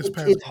did this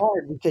past game? It's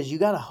hard because you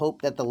got to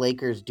hope that the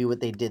Lakers do what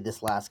they did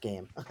this last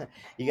game.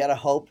 You got to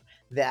hope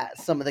that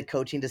some of the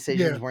coaching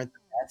decisions weren't the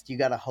best. You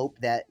got to hope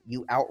that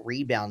you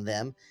out-rebound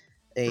them.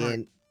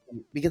 And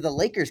because the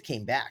Lakers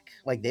came back,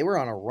 like they were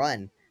on a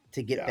run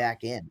to get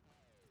back in.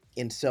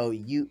 And so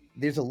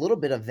there's a little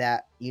bit of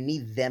that. You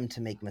need them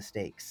to make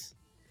mistakes.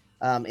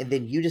 And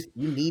then you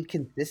need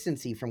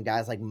consistency from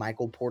guys like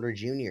Michael Porter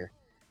Jr.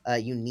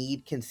 You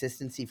need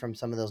consistency from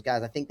some of those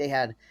guys. I think they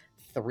had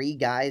 3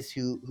 guys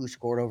who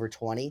scored over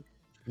 20.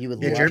 You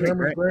would love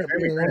Jeremy Grant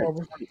being one of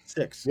them.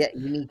 26. Yeah,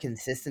 you need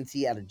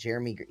consistency out of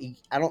Jeremy.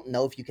 I don't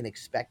know if you can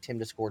expect him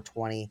to score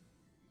 20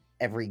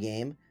 every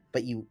game,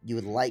 but you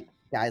would like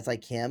guys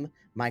like him,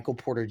 Michael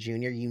Porter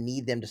Jr. You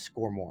need them to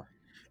score more.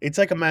 It's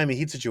like a Miami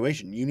Heat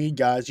situation. You need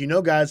guys, like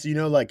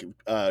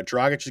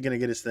Dragic is going to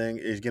get his thing,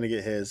 is going to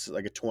get his,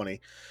 like a 20.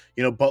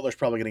 Butler's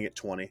probably going to get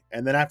 20.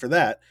 And then after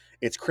that,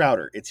 it's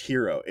Crowder, it's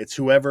Hero, it's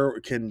whoever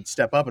can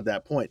step up at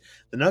that point.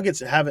 The Nuggets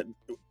haven't,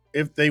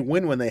 if they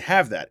win when they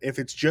have that. If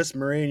it's just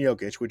Murray and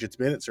Jokic, which it's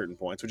been at certain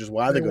points, which is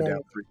why they go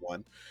down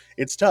 3-1,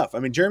 it's tough. I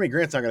mean, Jeremy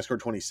Grant's not going to score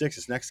 26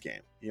 this next game.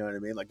 You know what I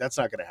mean? Like, that's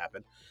not going to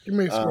happen. He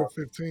may score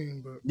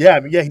 15, but yeah,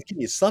 he's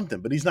giving you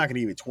something, but he's not going to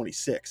give you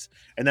 26.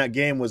 And that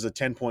game was a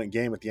 10-point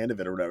game at the end of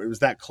it, or whatever. It was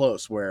that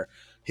close where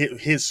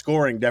his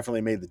scoring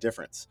definitely made the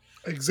difference.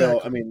 Exactly.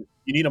 So I mean,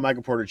 you need a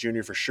Michael Porter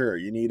Jr. for sure.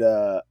 You need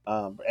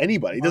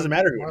anybody. It doesn't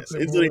matter who it is.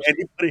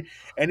 It's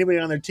anybody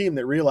on their team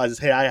that realizes,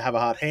 hey, I have a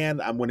hot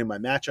hand. I'm winning my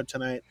matchup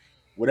tonight.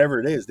 Whatever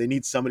it is, they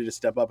need somebody to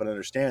step up and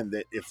understand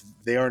that if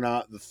they are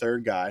not the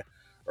third guy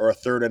or a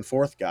third and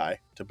fourth guy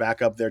to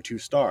back up their 2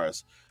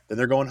 stars, then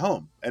they're going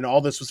home. And all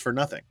this was for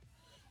nothing.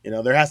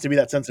 There has to be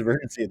that sense of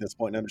urgency at this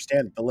point and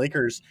understand that the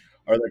Lakers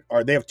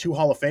they have 2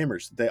 Hall of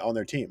Famers on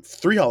their team,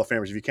 3 Hall of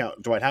Famers if you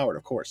count Dwight Howard,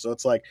 of course. So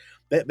it's like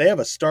they have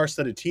a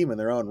star-studded team in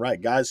their own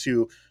right, guys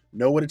who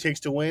know what it takes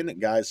to win,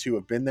 guys who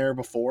have been there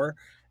before,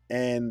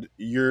 and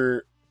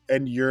you're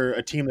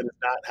a team that has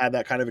not had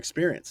that kind of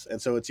experience. And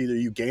so it's either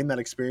you gain that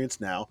experience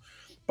now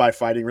by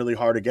fighting really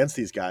hard against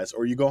these guys,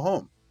 or you go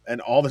home. And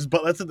all this,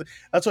 but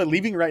that's why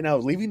leaving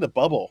the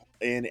bubble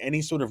in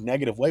any sort of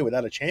negative way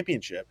without a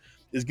championship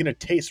is going to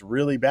taste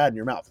really bad in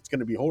your mouth. It's going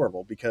to be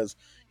horrible because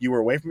you were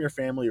away from your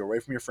family, you're away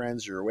from your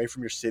friends, you're away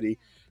from your city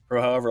for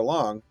however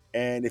long.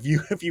 And if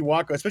you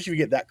walk, especially if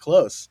you get that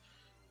close,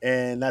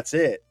 and that's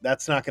it.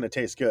 That's not going to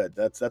taste good.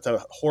 That's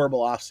a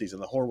horrible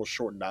offseason, a horrible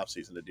shortened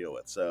offseason to deal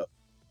with. So,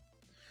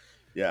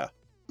 yeah,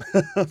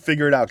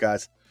 figure it out,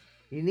 guys.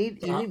 You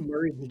need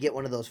Murray to get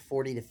one of those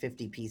 40 to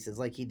 50 pieces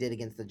like he did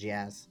against the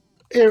Jazz.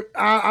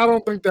 I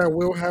don't think that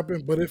will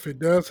happen, but if it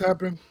does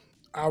happen,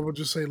 I would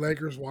just say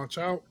Lakers, watch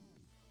out.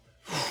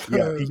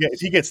 Yeah, if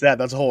he gets that,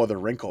 that's a whole other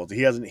wrinkle.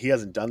 He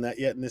hasn't done that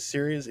yet in this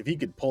series. If he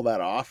could pull that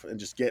off and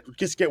just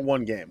get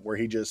one game where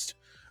he just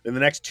in the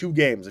next 2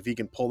 games, if he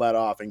can pull that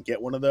off and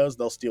get one of those,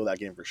 they'll steal that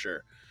game for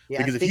sure. Yeah,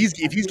 Because if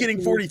he's getting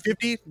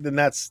 40-50,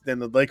 then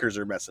the Lakers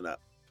are messing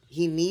up.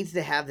 He needs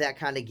to have that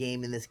kind of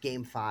game in this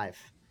game 5.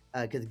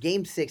 Because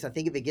game 6, I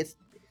think if it gets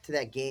to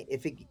that game,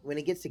 when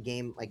it gets to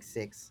game like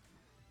 6,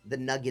 the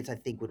Nuggets I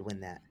think would win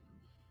that.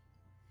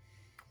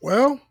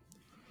 Well,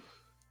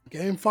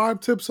 game 5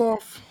 tips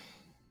off.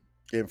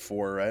 Game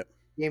 4, right?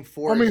 Game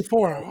 4. I mean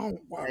 4. Oh,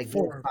 wow,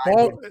 4.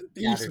 Ball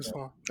East is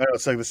off. I know,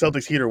 it's like the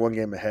Celtics Heat are 1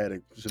 game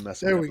ahead. It's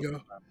messing there up we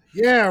go.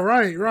 Yeah,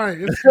 right.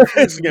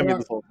 It's gonna be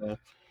this whole time.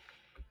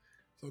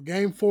 So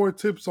game 4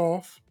 tips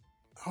off.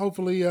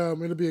 Hopefully,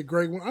 it'll be a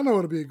great one. I know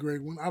it'll be a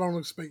great one. I don't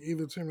expect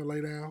either team to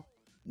lay down.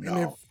 No.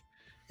 And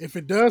if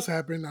it does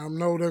happen, I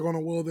know they're going to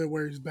will their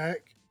ways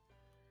back.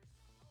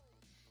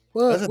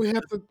 But we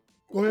have to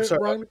go ahead,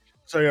 Brian.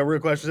 So yeah, real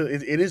question.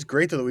 It is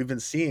great though that we've been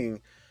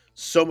seeing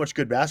so much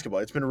good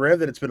basketball. It's been rare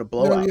that it's been a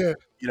blowout. Yeah.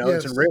 You know,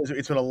 it's been rare.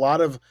 It's been a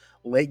lot of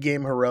late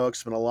game heroics.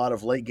 It's been a lot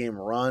of late game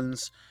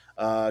runs.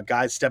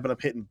 Guys stepping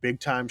up, hitting big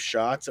time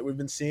shots that we've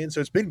been seeing. So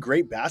it's been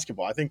great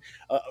basketball. I think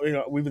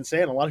we've been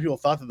saying a lot of people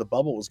thought that the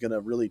bubble was going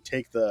to really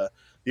take the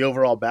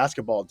overall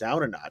basketball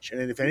down a notch, and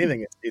if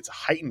anything, it's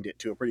heightened it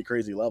to a pretty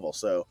crazy level.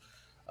 So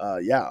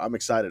yeah, I'm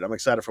excited. I'm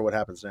excited for what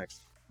happens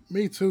next.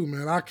 Me too,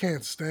 man. I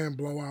can't stand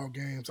blowout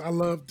games.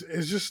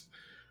 It's just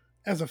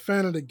as a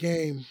fan of the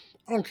game,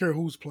 I don't care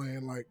who's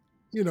playing. Like,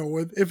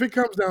 if it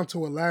comes down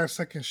to a last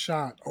second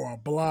shot or a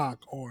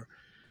block or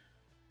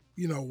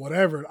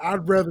whatever,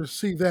 I'd rather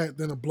see that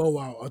than a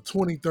blowout, a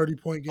 20,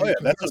 30-point game. Oh, yeah,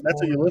 that's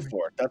what you live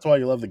for. That's why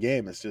you love the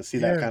game, is to see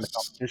that kind of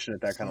competition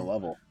at that kind of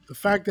level. The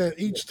fact that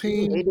each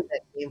team hated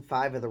that game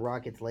 5 of the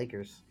Rockets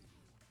Lakers.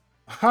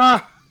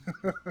 Ha!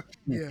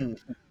 Yeah.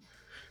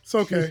 It's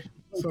okay.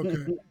 It's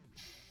okay.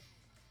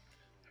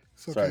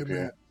 It's okay, Sorry,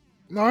 man.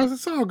 No,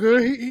 it's all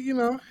good.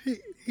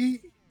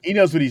 He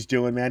knows what he's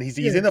doing, man. He's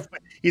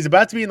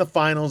about to be in the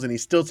finals, and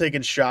he's still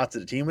taking shots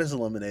at a team that's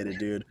eliminated,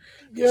 dude.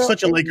 Yeah.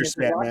 Such a Lakers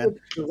fan, man.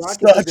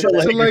 Such a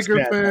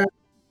Lakers fan.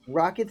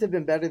 Rockets have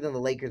been better than the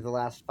Lakers the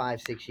last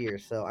 5-6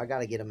 years, so I got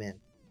to get them in.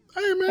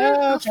 Hey, man,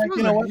 that's fine.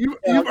 You know what? You've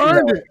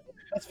earned it.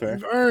 That's fair.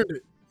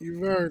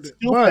 You've earned it.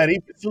 Still petty.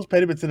 It's still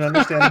petty, but it's an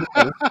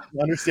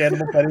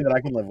understandable petty that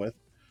I can live with.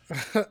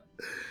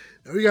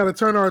 We got to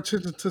turn our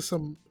attention to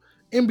some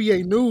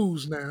NBA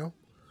news now.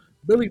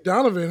 Billy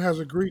Donovan has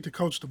agreed to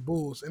coach the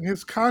Bulls, and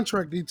his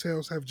contract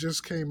details have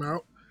just came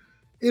out.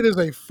 It is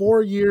a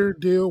 4-year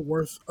deal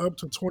worth up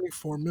to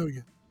 $24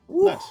 million.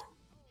 Nice.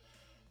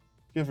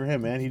 Good for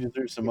him, man. He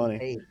deserves some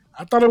money.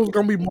 I thought it was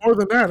going to be more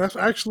than that. That's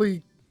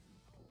actually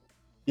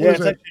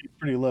it's actually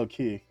pretty low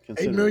key.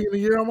 $8 million a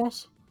year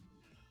almost.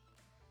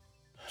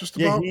 Just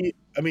about.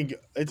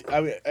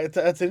 It's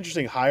an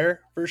interesting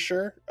hire for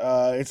sure.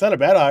 It's not a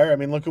bad hire. I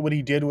mean, look at what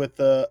he did with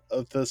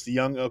this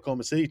young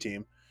Oklahoma City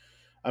team.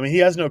 I mean, he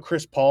has no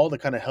Chris Paul to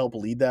kind of help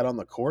lead that on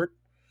the court.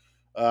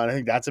 And I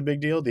think that's a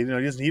big deal. He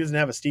doesn't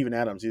have a Steven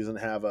Adams. He doesn't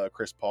have a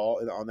Chris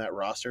Paul on that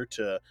roster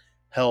to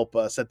help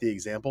set the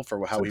example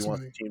for how he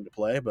wants the team to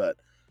play. But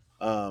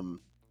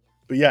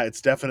yeah,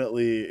 it's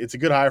a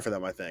good hire for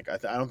them. I think. I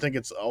don't think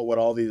it's what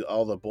all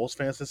the Bulls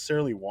fans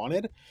necessarily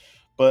wanted,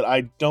 but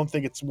I don't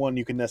think it's one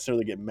you can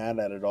necessarily get mad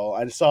at all.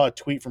 I just saw a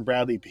tweet from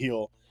Bradley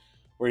Beal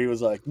where he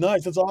was like,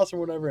 "Nice, that's awesome," or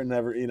whatever, and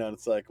never,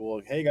 it's like,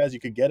 well, hey guys, you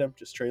could get him.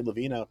 Just trade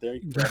Levine out there.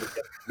 You can probably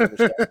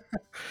get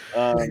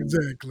him.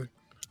 Exactly.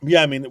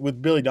 Yeah, I mean,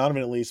 with Billy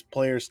Donovan, at least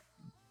players,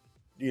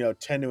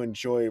 tend to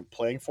enjoy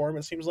playing for him.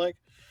 It seems like,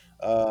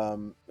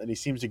 and he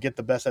seems to get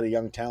the best out of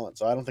young talent.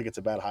 So I don't think it's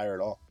a bad hire at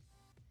all.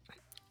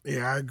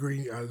 Yeah, I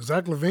agree.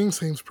 Zach LaVine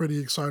seems pretty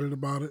excited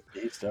about it.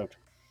 He's stoked.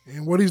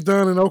 And what he's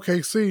done in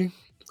OKC,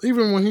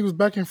 even when he was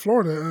back in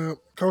Florida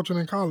coaching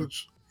in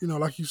college,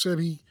 like you said,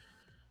 he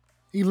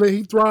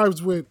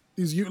thrives with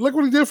these. Look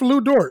what he did for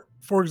Lou Dort,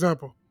 for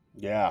example.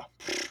 Yeah.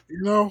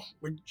 The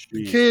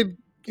kid,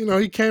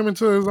 he came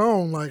into his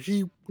own. Like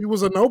he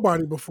was a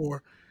nobody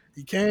before.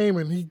 He came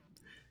and he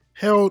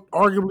held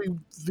arguably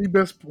the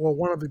best, well,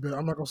 one of the best.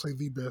 I'm not gonna say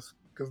the best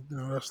because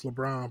that's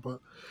LeBron, but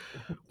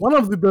one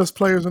of the best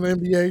players in the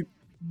NBA.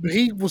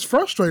 He was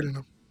frustrating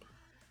him.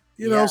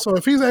 So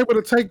if he's able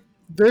to take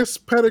this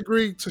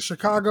pedigree to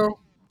Chicago,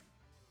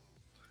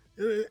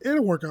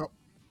 it'll work out.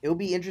 It'll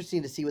be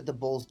interesting to see what the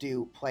Bulls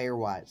do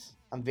player-wise.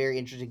 I'm very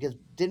interested because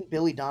didn't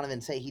Billy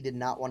Donovan say he did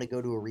not want to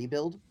go to a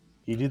rebuild?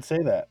 He did say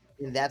that.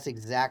 And that's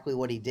exactly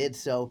what he did.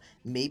 So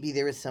maybe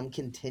there is some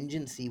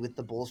contingency with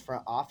the Bulls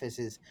front office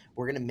is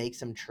we're going to make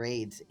some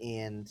trades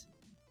and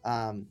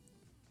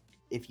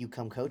if you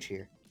come coach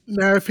here.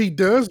 Now, if he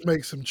does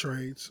make some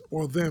trades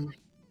or them,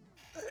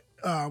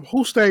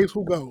 who stays,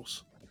 who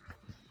goes?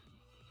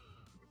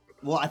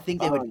 Well, I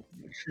think they would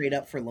trade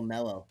up for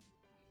LaMelo.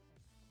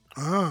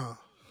 Ah,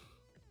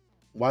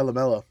 Why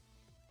LaMelo?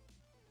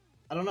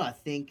 I don't know. I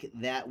think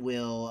that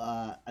will.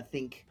 I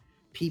think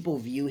people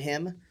view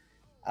him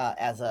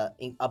as a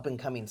up and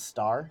coming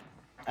star.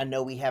 I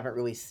know we haven't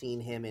really seen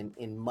him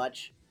in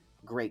much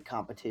great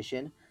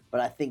competition,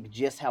 but I think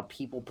just how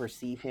people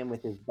perceive him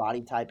with his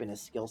body type and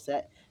his skill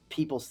set,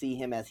 people see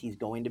him as he's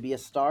going to be a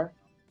star.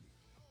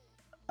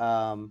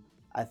 Um,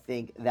 I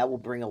think that will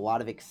bring a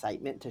lot of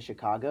excitement to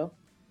Chicago.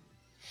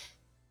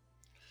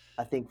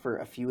 I think for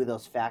a few of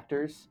those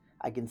factors,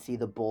 I can see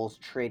the Bulls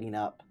trading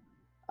up.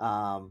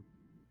 Um,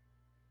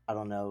 I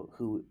don't know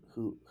who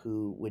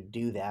would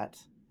do that.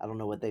 I don't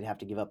know what they'd have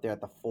to give up there at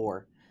the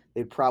 4.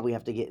 They'd probably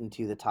have to get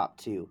into the top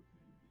 2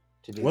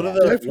 to do What are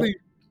that. definitely.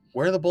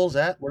 where are the Bulls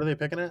at? What are they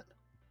picking at?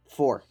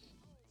 4.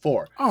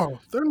 4. Oh,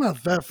 they're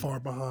not that far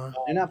behind.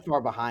 They're not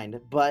far behind,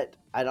 but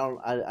I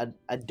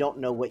don't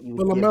know what you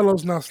But would give.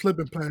 LaMelo's not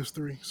slipping past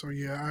 3. So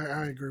yeah,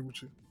 I agree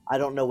with you. I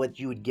don't know what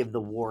you would give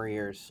the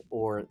Warriors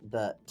or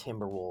the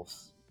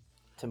Timberwolves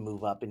to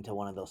move up into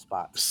one of those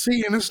spots.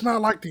 See, and it's not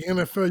like the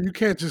NFL. You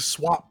can't just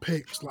swap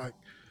picks. Like,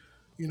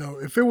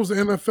 if it was the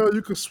NFL,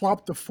 you could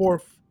swap the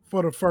 4th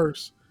for the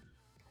first,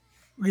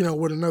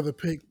 with another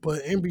pick.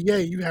 But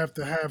NBA, you have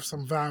to have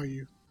some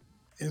value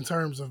in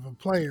terms of a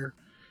player.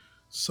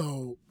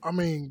 So, I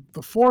mean,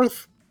 the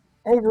 4th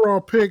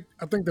overall pick,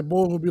 I think the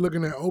Bulls will be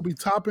looking at Obi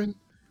Toppin.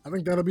 I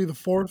think that'll be the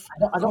 4th.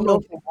 I don't know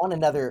if they want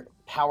another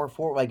power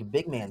forward like a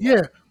big man.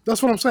 Yeah,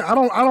 that's what I'm saying.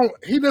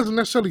 He doesn't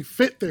necessarily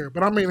fit there,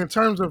 but I mean, in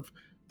terms of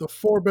the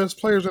 4 best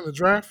players in the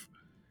draft,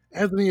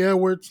 Anthony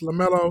Edwards,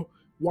 LaMelo,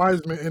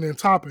 Wiseman, and then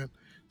Toppin.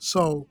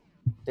 So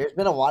There's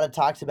been a lot of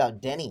talks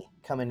about Denny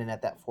coming in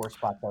at that 4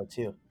 spot though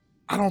too.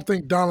 I don't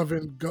think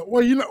Donovan go.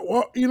 Well,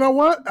 you know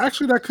what?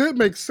 Actually, that could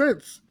make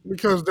sense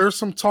because there's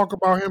some talk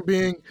about him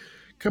being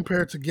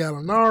compared to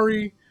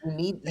Gallinari. You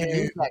need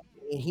that.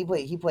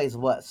 He plays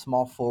what,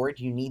 small forward.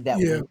 You need that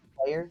Yeah. wing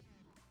player.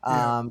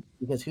 Yeah.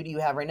 Because who do you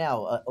have right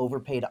now?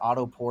 Overpaid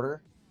Otto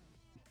Porter.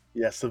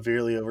 Yeah,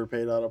 severely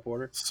overpaid Otto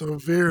Porter.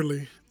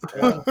 Severely.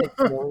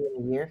 $26 million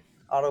a year.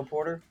 Otto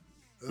Porter.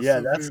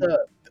 Yeah,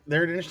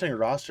 they're an interesting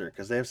roster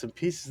because they have some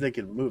pieces they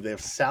can move. They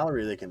have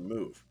salary they can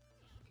move.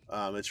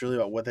 It's really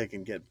about what they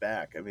can get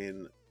back. I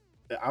mean,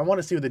 I want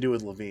to see what they do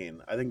with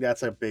Levine. I think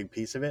that's a big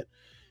piece of it.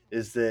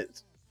 Is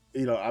that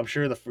I'm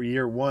sure for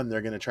year 1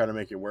 they're going to try to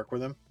make it work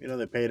with him.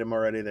 They paid him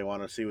already. They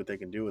want to see what they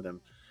can do with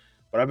him.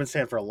 But I've been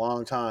saying for a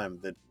long time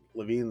that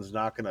Levine's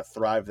not going to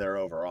thrive there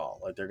overall.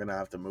 Like they're going to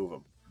have to move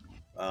him.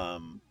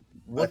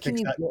 What can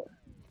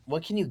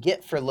you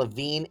get for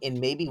Levine? And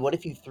maybe what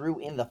if you threw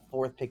in the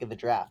 4th pick of the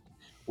draft?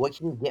 What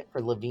can you get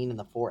for Levine in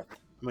the 4th?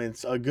 I mean,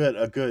 it's a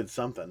good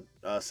something.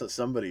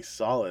 Somebody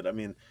solid. I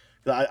mean,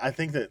 I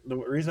think that the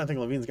reason I think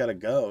Levine's got to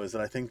go is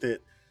that I think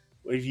that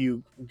if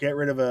you get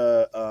rid of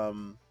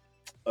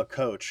a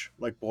coach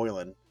like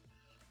Boylan,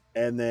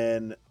 and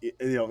then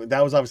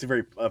that was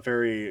obviously a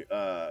very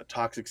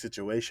toxic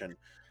situation,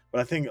 but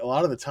I think a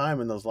lot of the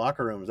time in those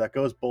locker rooms that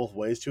goes both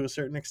ways to a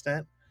certain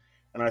extent,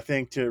 and I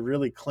think to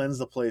really cleanse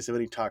the place of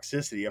any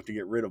toxicity, you have to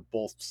get rid of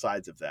both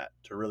sides of that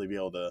to really be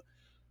able to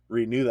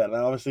renew that. And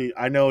obviously,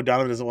 I know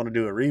Donovan doesn't want to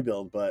do a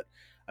rebuild, but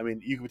I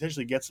mean, you could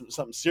potentially get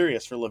something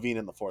serious for Levine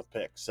in the 4th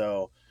pick.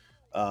 So,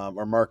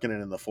 or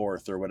Markkanen in the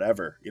 4th or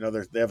whatever.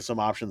 They have some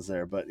options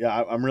there. But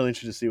yeah, I'm really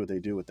interested to see what they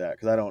do with that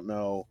because I don't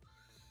know.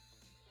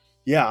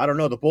 Yeah, I don't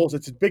know the Bulls.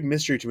 It's a big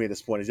mystery to me at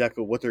this point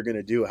exactly what they're going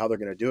to do, how they're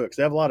going to do it because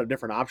they have a lot of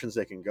different options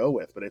they can go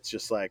with. But it's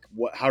just like,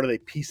 how do they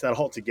piece that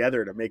all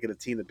together to make it a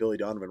team that Billy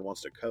Donovan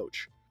wants to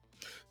coach?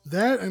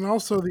 That and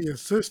also the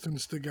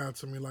assistants stick out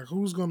to me. Like,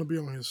 who's going to be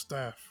on his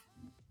staff?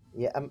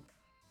 Yeah,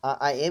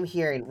 I am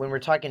hearing when we're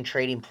talking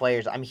trading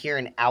players. I'm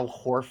hearing Al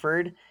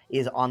Horford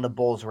is on the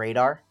Bulls'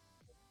 radar.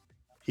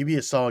 He'd be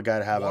a solid guy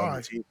to have out on Why?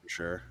 the team for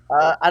sure.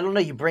 I don't know.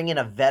 You bring in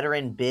a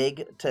veteran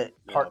big to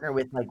partner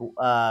with like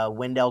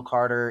Wendell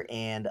Carter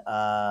and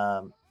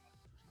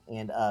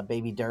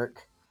Baby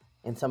Dirk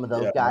and some of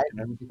those Yeah, guys.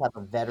 okay. You just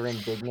have a veteran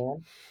big man.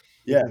 who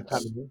Yeah. can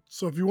come in.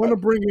 So if you want to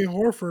bring in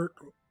Horford,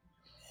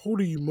 who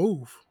do you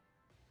move?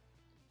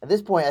 At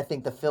this point, I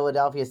think the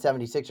Philadelphia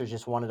 76ers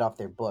just want it off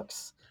their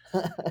books.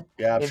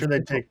 Yeah, I'm If sure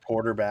they'd people- take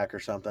Porter back or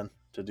something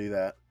to do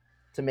that.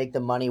 to make the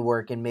money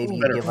work and maybe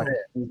Better give like fit.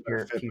 a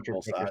Better fit future for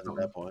both pick or sides at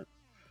something. that point.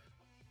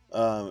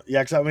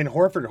 Yeah, because I mean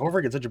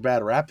Horford gets such a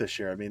bad rap this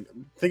year. I mean,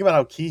 think about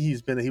how key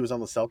he's been. He was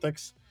on the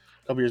Celtics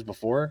a couple years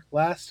before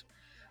last,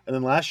 and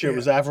then last year it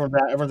was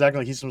everyone's acting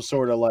like he's some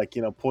sort of like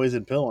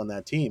poison pill on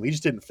that team. He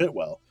just didn't fit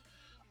well.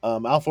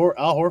 Al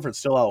Horford's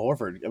still Al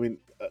Horford. I mean,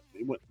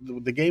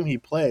 the game he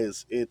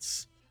plays,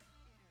 it's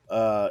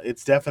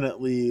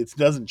definitely it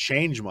doesn't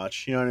change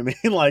much. You know what I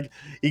mean? Like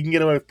he can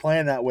get away with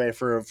playing that way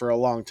for a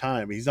long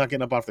time. He's not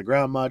getting up off the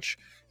ground much.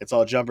 It's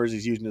all jumpers.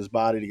 He's using his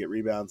body to get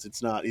rebounds.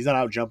 He's not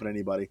out jumping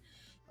anybody.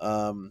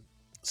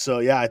 So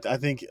yeah, I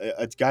think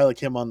a guy like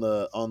him on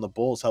the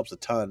Bulls helps a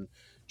ton,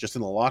 just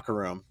in the locker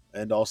room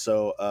and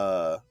also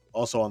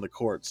on the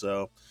court.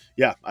 So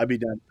yeah, I'd be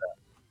done.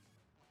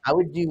 I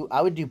would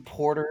do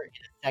Porter in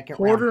a second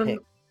Porter round and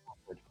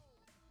pick.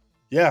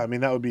 Yeah, I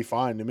mean that would be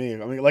fine to me.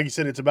 I mean, like you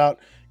said, it's about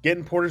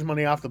getting Porter's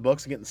money off the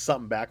books and getting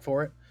something back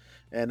for it.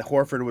 And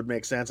Horford would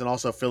make sense, and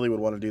also Philly would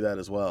want to do that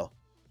as well.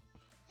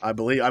 I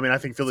believe. I mean, I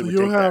think Philly So would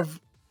you'll take that. have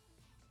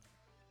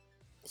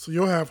so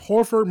you'll have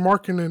Horford,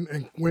 Markkinen,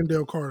 and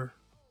Wendell Carter,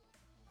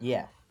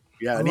 Yeah.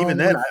 Yeah, and even along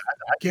then, with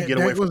I could get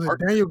away from was it Mark.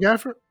 Daniel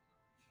Gafford?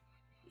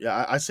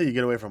 Yeah, I say you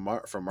get away from Yeah,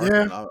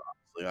 Markkinen.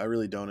 Honestly, I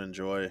really don't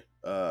enjoy.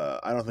 I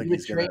don't think You would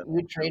he's gonna. trade. You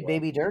would do trade well.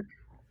 Baby Dirk.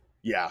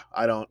 Yeah,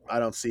 I don't. I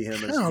don't see him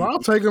as hell, I'll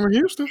take him in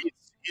Houston.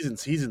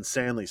 he's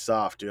insanely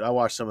soft, dude. I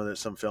watched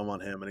some film on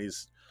him, and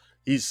he's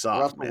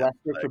soft, Russell man.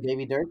 Westbrook for Like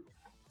Baby Dirk.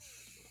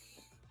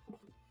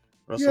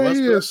 Russell Yeah, he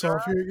Westbrook. is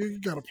soft. You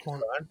got a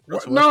point. Fine. What?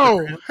 Russell Westbrook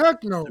for No, him.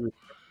 heck no.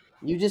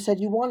 You just said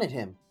you wanted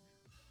him.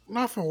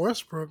 Not from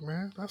Westbrook,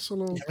 man. That's a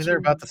little I mean, they're too.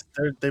 about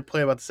they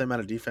play about the same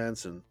amount of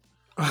defense, and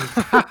You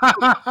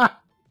I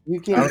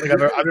can. don't think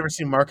I've never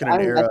seen Mark in I an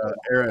mean, era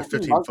I at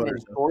think 15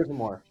 footers. Markman scores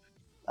more.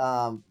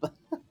 But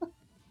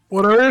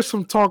Well, there is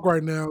some talk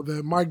right now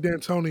that Mike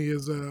D'Antoni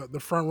is the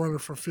front runner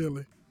for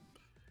Philly,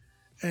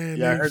 and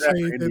Yeah, I they heard that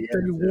say for that Indiana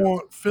they too.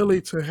 want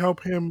Philly to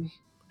help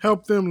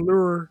them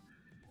lure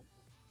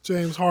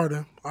James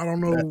Harden. I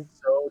don't That's know.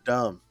 so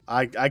dumb.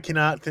 I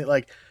cannot think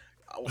like.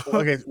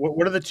 Okay,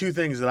 what are the two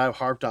things that I've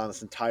harped on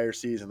this entire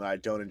season that I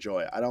don't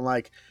enjoy? I don't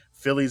like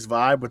Philly's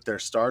vibe with their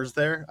stars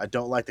there. I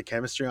don't like the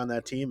chemistry on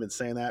that team, and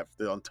saying that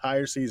for the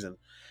entire season.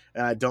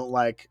 And I don't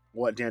like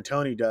what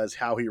D'Antoni does,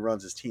 how he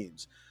runs his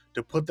teams.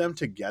 To put them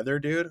together,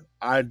 dude,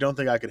 I don't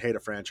think I could hate a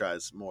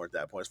franchise more at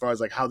that point. As far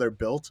as like how they're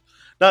built,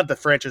 not the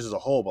franchise as a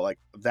whole, but like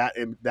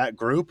that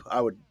group,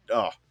 I would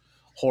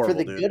horrible,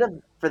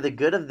 dude. for the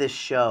good of this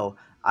show,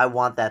 I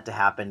want that to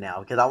happen now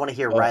because I want to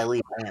hear Ugh.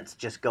 Riley Lance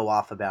just go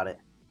off about it.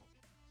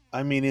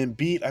 I mean,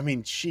 Embiid. I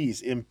mean,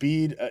 jeez,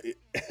 Embiid.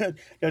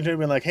 D'Antoni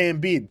been like, hey,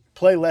 Embiid,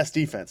 play less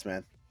defense,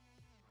 man.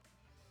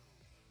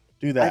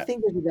 Do I that.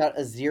 think there's about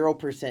a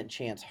 0%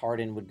 chance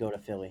Harden would go to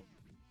Philly.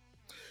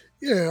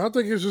 Yeah, I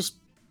think it's just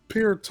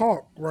pure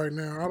talk right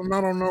now.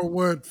 I don't know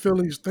what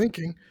Philly's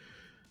thinking.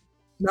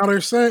 Now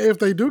they're saying if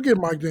they do get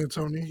Mike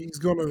D'Antoni, he's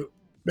gonna.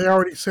 They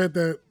already said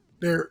that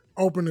they're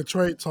open to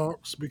trade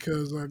talks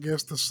because I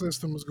guess the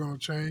system is going to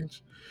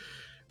change.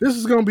 This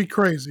is going to be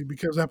crazy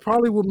because that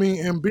probably would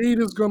mean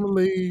Embiid is going to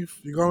leave.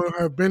 You're going to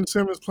have Ben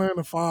Simmons playing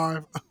the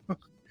five.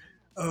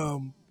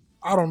 um,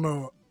 I don't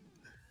know.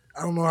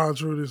 I don't know how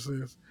true this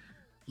is.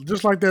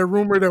 Just like that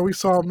rumor that we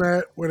saw,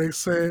 Matt, where they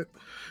said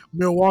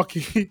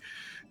Milwaukee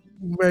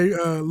may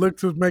look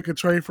to make a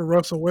trade for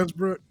Russell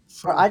Westbrook. But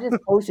So, I just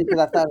posted because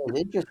I thought it was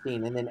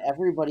interesting, and then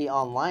everybody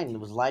online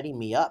was lighting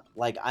me up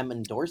like I'm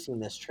endorsing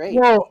this trade.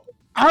 well,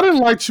 I didn't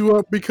light you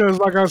up because,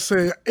 like I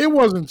said, it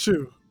wasn't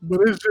you.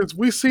 But it's just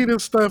we see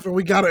this stuff and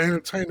we got to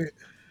entertain it.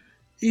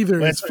 Either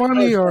But it's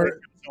funny or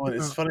you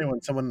it's know, funny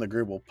when someone in the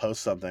group will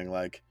post something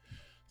like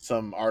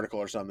some article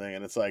or something,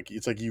 and it's like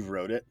you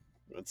wrote it.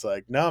 It's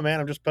like, no, man,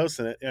 I'm just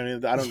posting it. I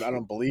mean, I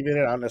don't believe in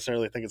it. I don't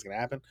necessarily think it's gonna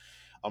happen.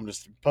 I'm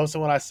just posting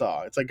what I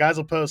saw. It's like guys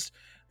will post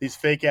these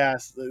fake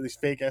ass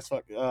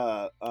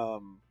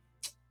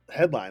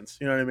headlines.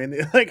 You know what I mean?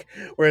 Like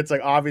where it's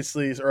like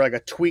obviously or like a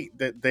tweet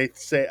that they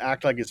say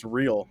act like it's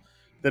real.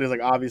 That is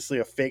like obviously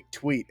a fake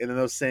tweet, and then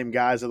those same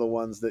guys are the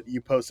ones that you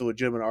post a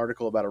legitimate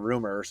article about a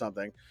rumor or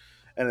something,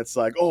 and it's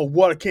like, oh,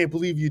 what? I can't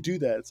believe you do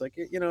that. It's like,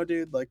 you know,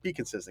 dude, like be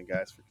consistent,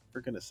 guys.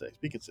 For goodness sakes,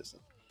 be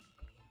consistent.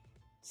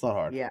 It's not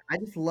hard. Yeah, I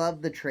just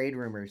love the trade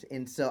rumors,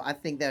 and so I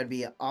think that would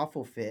be an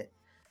awful fit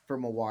for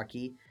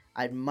Milwaukee.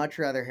 I'd much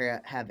rather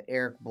have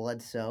Eric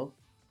Bledsoe.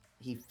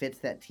 He fits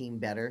that team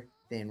better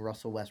than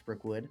Russell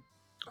Westbrook would.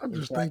 I And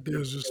just so I think think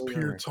there's just Philly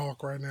pure rumor.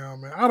 talk right now,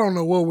 man. I don't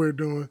know what we're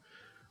doing.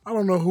 I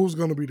don't know who's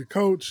going to be the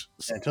coach.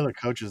 Yeah, until the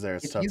coach is there,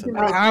 it's If tough you to can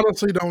know. make I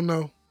honestly don't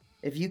know.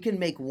 if you can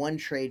make one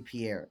trade,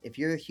 Pierre, if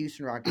you're the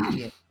Houston Rockets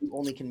GM, you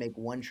only can make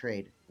one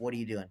trade. What are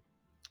you doing?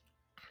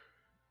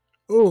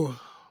 Oh,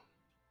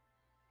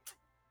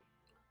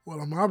 well,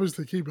 I'm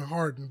obviously keeping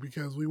Harden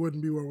because we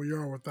wouldn't be where we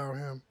are without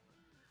him.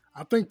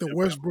 I think the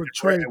Westbrook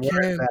trade Where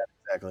is can. that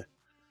exactly?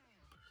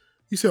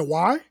 You said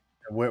why?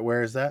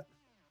 Where is that?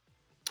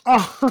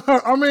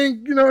 Oh, I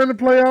mean, in the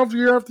playoffs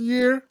year after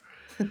year,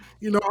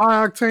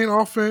 high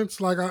octane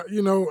offense, like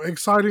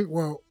exciting.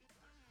 Well,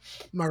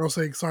 I'm not gonna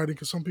say exciting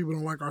because some people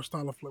don't like our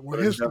style of play. Well, What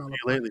has he his done style for of you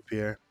play. lately,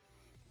 Pierre?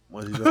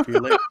 What has he done for you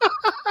lately?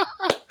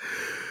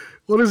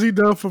 What has he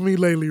done for me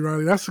lately,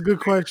 Riley? That's a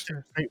good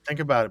question. Think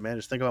about it, man.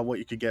 Just think about what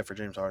you could get for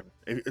James Harden.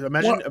 What?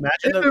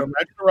 Imagine the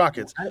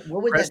Rockets.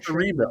 What would Press that the trade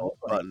rebuild look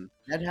like? button.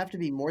 That'd have to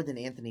be more than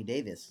Anthony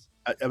Davis.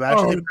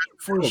 Imagine they Oh, press the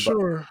for rebuild button.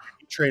 sure.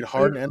 You trade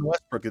Harden and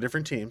Westbrook to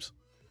different teams.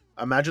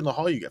 Imagine the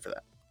haul you get for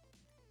that.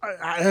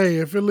 Hey,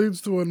 if it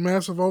leads to a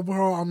massive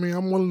overhaul, I mean,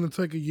 I'm willing to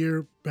take a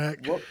year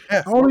back. What,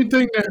 Yeah, The only would you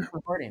thing get that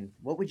for Harden?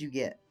 What would you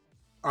get?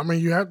 I mean,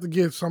 you have to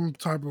get some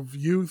type of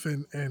youth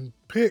and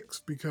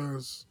picks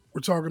because we're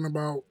talking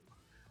about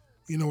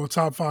a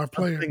top five the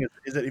player. thing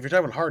is that if you're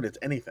talking Harden, it's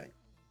anything.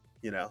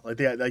 Like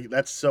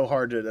that's so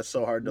hard to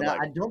No,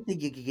 like. I don't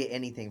think you could get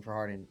anything for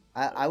Harden.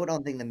 I would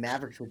don't think the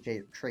Mavericks would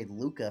trade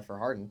Luca for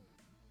Harden.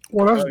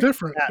 Well, that's Oh,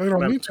 different. yeah, They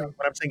don't need to. when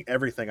I'm saying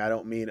everything, I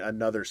don't mean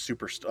another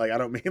superstar. Like I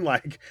don't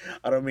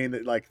mean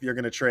that like you're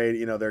going to trade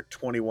their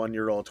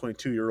 21-year-old,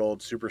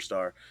 22-year-old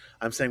superstar.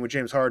 I'm saying with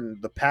James Harden,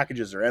 the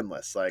packages are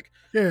endless. Like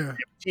Yeah. if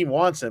the team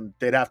wants him,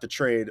 they'd have to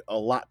trade a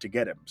lot to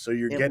get him. So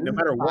you're At getting no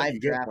least matter what 5 you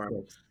get draft for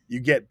him, picks. you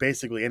get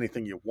basically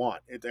anything you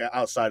want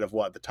outside of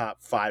what the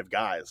top 5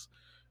 guys.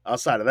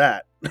 Outside of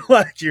that,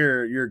 like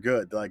you're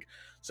good. Like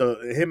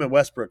so, him and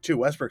Westbrook too.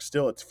 Westbrook's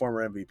still its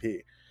former MVP.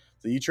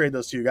 So you trade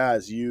those 2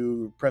 guys,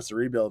 you press the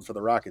rebuild for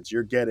the Rockets.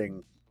 You're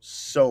getting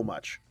so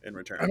much in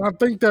return. And I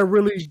think that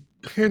really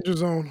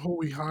hinges on who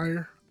we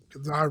hire.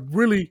 Because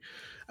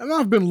and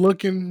I've been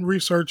looking,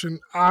 researching.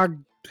 I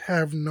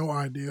have no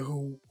idea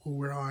who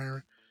we're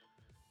hiring.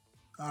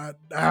 I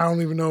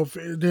don't even know if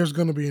there's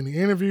going to be any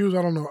interviews.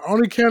 I don't know.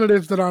 Only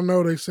candidates that I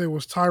know they said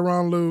was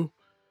Tyronn Lue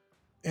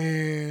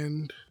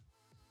and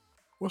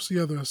what's the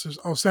other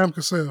assistant? Oh, Sam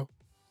Cassell.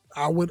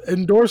 I would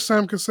endorse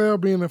Sam Cassell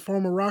being a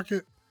former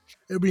Rocket.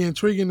 It'd be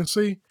intriguing to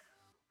see,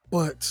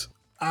 but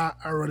I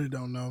really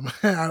don't know,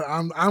 man.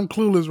 I'm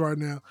clueless right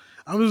now.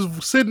 I'm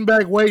just sitting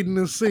back waiting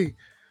to see.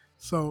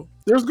 So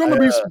there's going I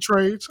to be some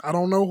trades. I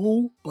don't know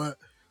who, but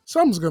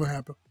something's going to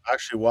happen.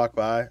 actually walked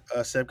by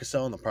Sam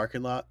Cassell in the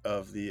parking lot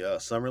of the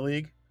Summer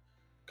League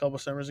a couple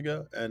of summers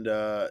ago, and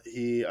I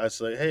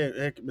was like,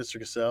 hey, Mr.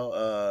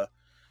 Cassell,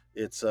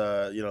 it's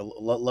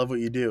love what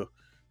you do,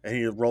 and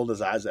he rolled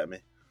his eyes at me.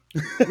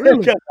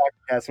 Really?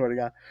 I swear to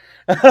God,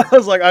 I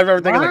was like, I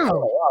remember thinking like,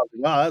 Wow. oh,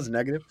 wow, that's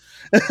negative.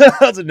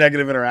 That's a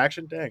negative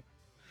interaction. Dang.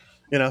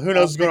 Who knows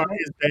what's going on in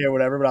his day or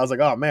whatever, but I was like,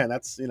 oh man,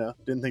 that's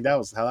didn't think that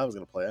was how that was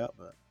going to play out.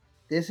 But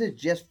This is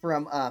just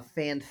from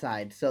fan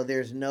side, so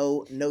there's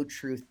no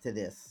truth to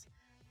this.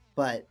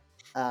 But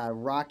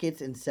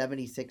Rockets and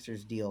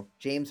 76ers deal.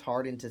 James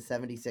Harden to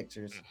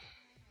 76ers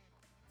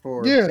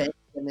for Yeah. Ben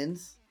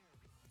Simmons,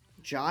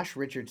 Josh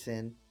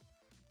Richardson,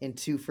 and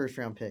 2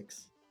 first-round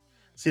picks.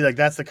 see, like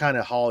that's the kind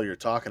of haul you're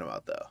talking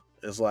about, though.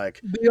 Is like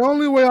The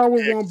only way I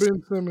would want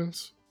Ben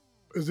Simmons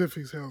is if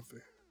he's healthy.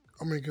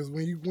 I mean, because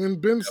when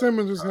Ben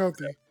Simmons is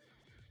healthy,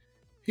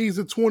 he's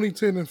a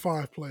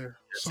 20-10-5 player.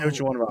 say what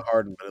you want about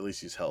Harden, but at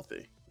least he's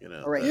healthy.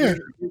 All right, Yeah.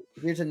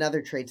 here's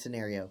another trade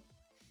scenario.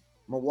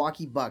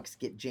 Milwaukee Bucks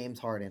get James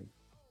Harden.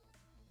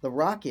 The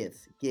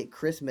Rockets get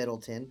Chris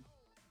Middleton,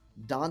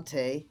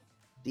 Dante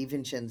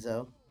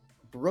DiVincenzo,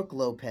 Brooke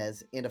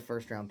Lopez, and a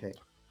first-round pick.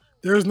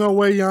 There's no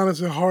way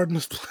Giannis and Harden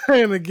is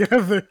playing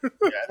together.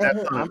 Yeah,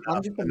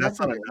 I'm just a that's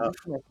not messenger.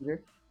 enough.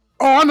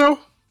 Oh, I know.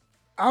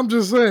 I'm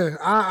just saying.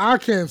 I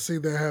can't see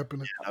that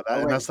happening.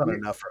 That's not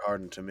enough for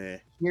Harden to me.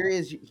 Here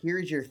is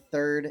your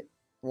third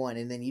one,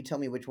 and then you tell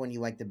me which one you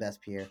like the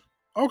best, Pierre.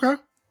 Okay.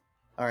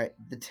 All right.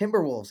 The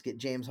Timberwolves get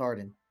James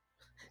Harden.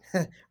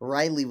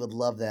 Riley would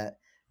love that.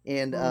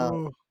 And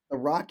the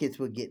Rockets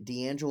would get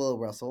D'Angelo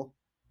Russell,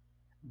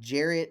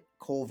 Jarrett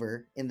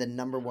Culver, and the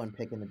number 1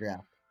 pick in the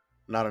draft.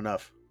 Not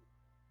enough.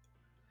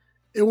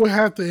 It would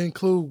have to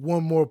include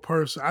one more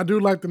person. I do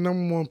like the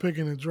number 1 pick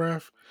in the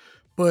draft,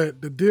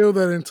 but the deal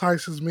that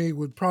entices me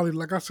would probably,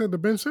 like I said, the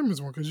Ben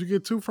Simmons one, because you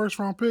get 2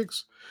 first-round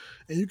picks,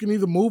 and you can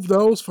either move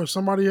those for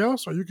somebody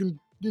else, or you can,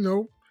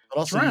 But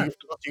also, draft.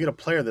 you get a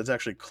player that's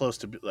actually close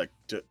to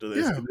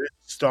is a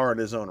star in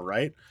his own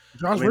right.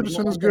 Josh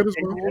Richardson is good as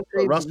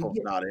well. Russell's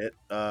not it.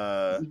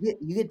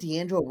 You get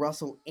D'Angelo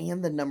Russell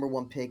and the number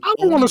 1 pick. I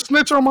don't want to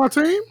snitch on my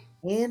team.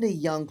 And a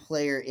young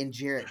player in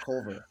Jarrett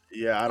Culver.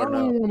 Yeah, I I don't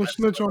know. don't want to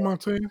snitch on my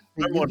team.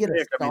 Number 1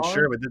 pick, I mean,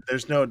 sure, but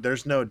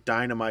there's no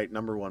dynamite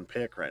number 1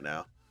 pick right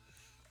now.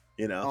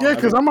 Yeah,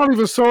 because I'm not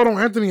even sold on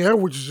Anthony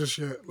Edwards just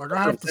yet. Like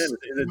I have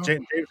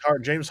to.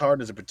 James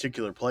Harden is a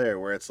particular player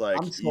where it's like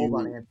I'm sold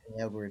on Anthony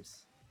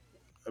Edwards.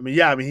 I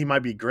mean, he might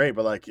be great,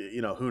 but like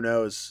who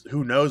knows?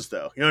 Who knows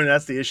though?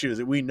 That's the issue is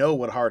that we know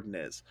what Harden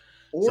is,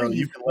 so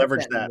you can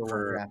leverage that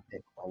for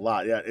a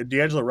lot. Yeah,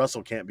 D'Angelo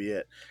Russell can't be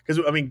it because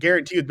I mean,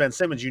 guarantee with Ben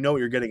Simmons, you know what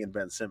you're getting in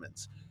Ben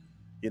Simmons.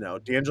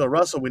 D'Angelo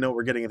Russell, we know what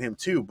we're getting in him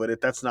too, but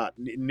that's not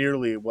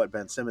nearly what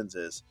Ben Simmons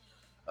is.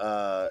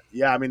 I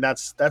mean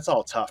that's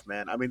all tough,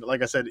 man. I mean,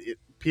 like I said,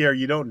 Pierre,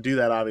 you don't do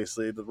that.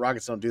 Obviously, the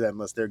Rockets don't do that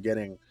unless they're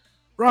getting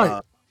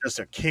just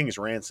a king's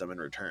ransom in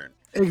return.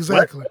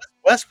 Exactly.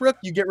 Westbrook,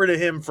 you get rid of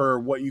him for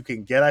what you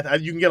can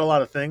get. You can get a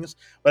lot of things,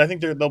 but I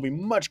think they'll be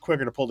much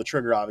quicker to pull the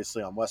trigger,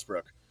 obviously, on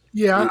Westbrook.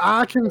 Yeah,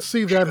 I can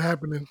see that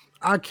happening.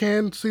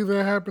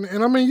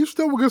 And I mean, you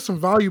still will get some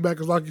value back,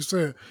 because like you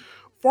said,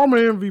 former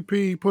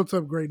MVP puts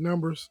up great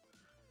numbers.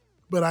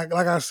 But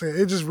like I said,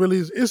 it just really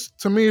is.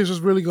 To me, it's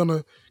just really going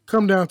to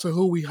come down to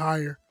who we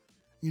hire,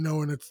 and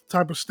the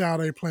type of style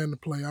they plan to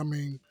play. I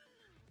mean,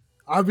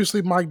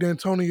 obviously Mike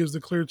D'Antoni is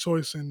the clear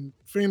choice in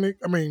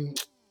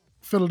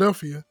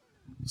Philadelphia.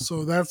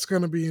 So that's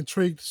going to be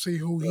intrigued to see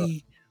who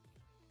he,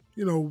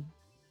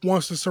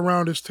 wants to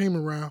surround his team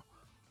around.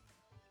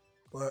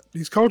 But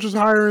these coaches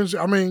hirings,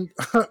 I mean,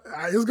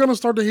 it's going to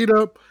start to heat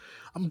up.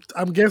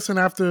 I'm guessing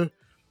after,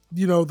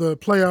 the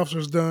playoffs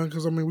is done,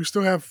 because I mean we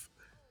still have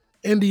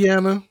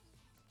Indiana,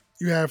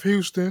 you have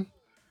Houston,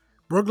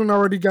 Brooklyn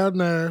already got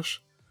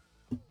Nash,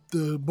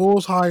 the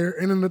Bulls hire,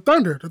 and then the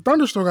Thunder. The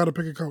Thunder still got to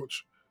pick a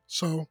coach.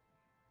 So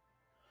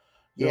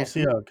We'll Yeah,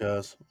 see how it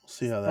goes. We'll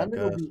see how that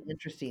Thunder will goes. be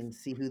interesting to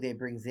see who they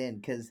brings in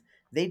because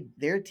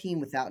they're a team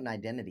without an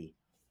identity.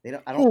 They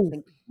don't. I don't Who?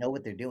 think they know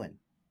what they're doing.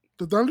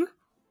 The Thunder?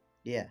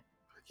 Yeah,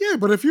 Yeah,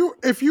 but if you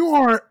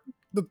are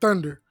the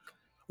Thunder,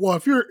 well,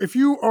 if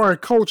you are a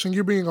coach and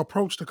you're being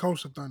approached to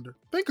coach the Thunder,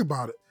 think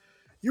about it.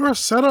 You are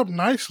set up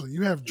nicely.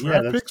 You have Yeah,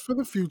 draft that's picks for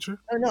the future.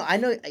 oh no, I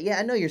know. Yeah,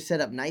 I know you're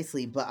set up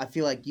nicely, but I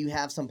feel like you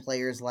have some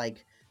players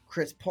like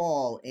Chris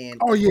Paul, and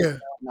Oh of course yeah.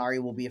 Nari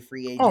will be a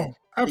free Oh, agent. So you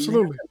have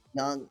absolutely. some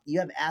young, you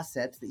have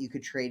assets that you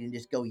could trade and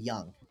just go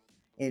young,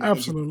 and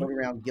just Absolutely. put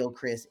around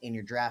Gilchrist in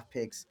your draft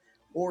picks,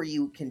 or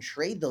you can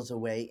trade those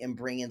away and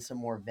bring in some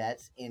more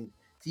vets. And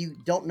so you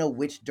don't know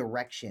which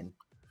direction.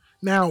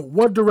 Now,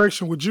 what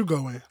direction would you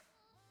go in?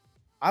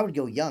 I would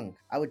go young.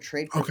 I would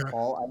trade Chris Okay.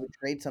 Paul. I would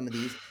trade some of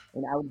these,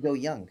 and I would go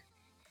young.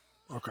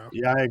 Okay.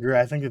 yeah, I agree.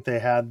 I think that they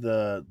had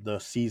the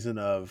season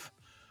of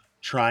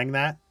trying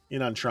that,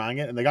 and trying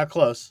it, and they got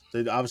close.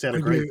 They obviously had a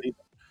They great did. season.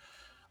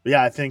 But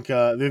yeah, I think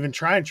they've been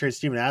trying to trade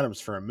Steven Adams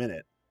for a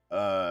minute.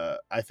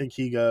 I think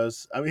he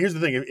goes. I mean, here's the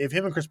thing: if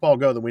him and Chris Paul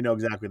go, then we know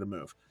exactly the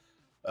move,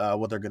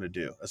 what they're going to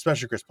do.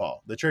 Especially Chris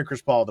Paul. They trade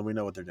Chris Paul, then we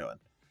know what they're doing.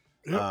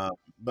 Yep.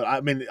 But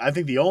I mean, I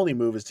think the only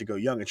move is to go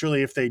young. It's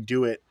really if they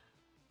do it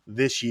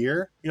this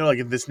year, like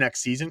in this next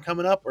season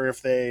coming up, or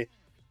if they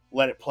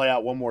let it play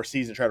out one more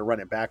season, try to run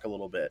it back a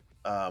little bit.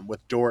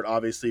 With Dort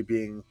obviously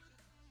being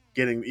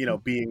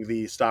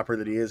the stopper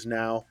that he is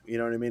now, you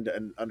know what I mean,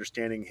 and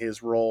understanding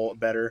his role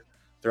better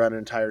throughout an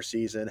entire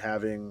season,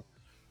 having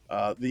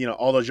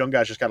all those young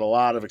guys just got a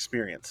lot of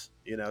experience,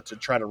 to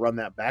try to run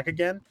that back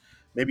again.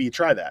 Maybe you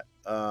try that.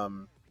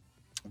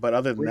 But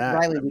other than that,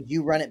 Riley, would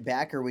you run it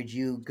back, or would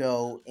you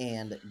go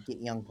and get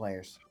young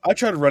players? I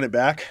try to run it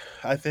back.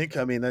 I think.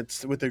 I mean,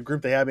 that's with the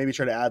group they have. Maybe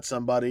try to add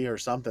somebody or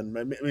something.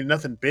 I mean,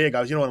 nothing big.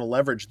 You don't want to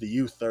leverage the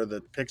youth or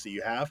the picks that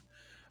you have.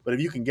 But if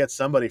you can get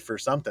somebody for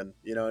something,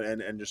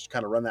 and just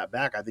kind of run that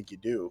back, I think you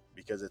do,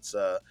 because it's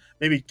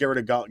maybe get rid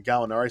of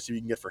Gallinari, see what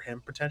you can get for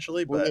him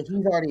potentially. Well, But yeah,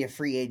 he's already a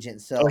free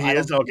agent, oh, so he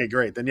is okay,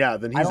 great. Then yeah,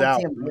 then I he's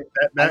don't see out. him.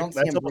 I That don't see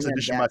that's him almost bringing him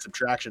addition by back.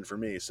 subtraction for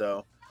me.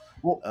 So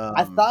Well, um,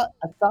 I thought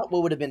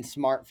what would have been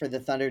smart for the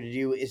Thunder to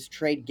do is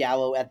trade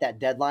Gallo at that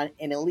deadline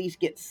and at least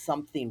get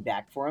something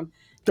back for him.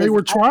 They Because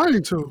were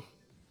trying to.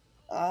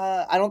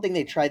 I don't think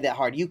they tried that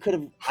hard. You could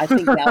have. I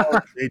think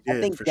Gallo. they I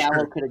did think for Gallo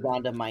sure. could have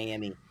gone to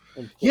Miami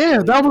and fit Yeah,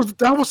 really.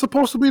 that was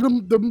supposed to be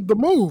the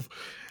move.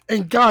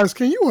 And guys,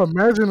 can you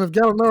imagine if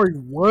Gallinari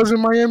was in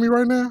Miami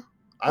right now?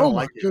 I Oh don't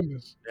my like it.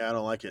 goodness. Yeah, I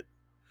don't like it.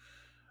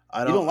 I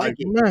You don't. don't like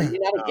it? Are Man. you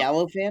not a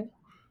Gallo fan?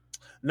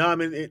 No, I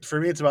mean, for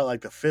me, it's about like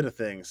the fit of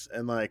things,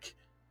 and like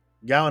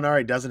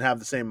Gallinari doesn't have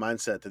the same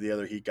mindset that the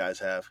other Heat guys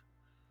have.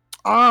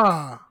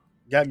 Ah.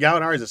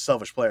 Gallinari is a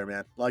selfish player,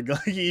 man. Like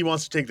he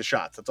wants to take the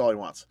shots. That's all he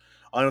wants.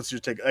 All he wants to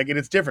take, and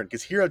it's different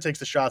because Hero takes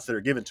the shots that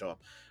are given to him.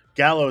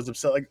 Gallo is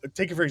upset. Like,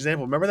 take it for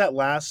example. Remember that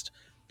last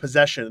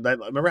possession?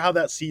 Remember how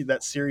that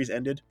series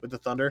ended with the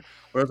Thunder,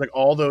 where it was like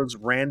all those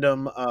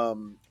random,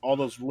 all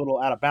those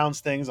little out of bounds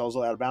things, all those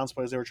little out of bounds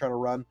plays they were trying to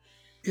run.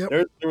 Yep.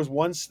 There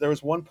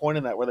was one point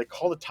in that where they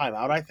called a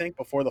timeout, I think,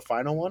 before the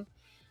final one,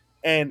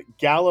 and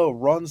Gallo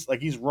runs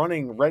like he's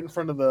running right in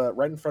front of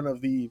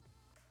the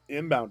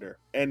inbounder,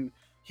 and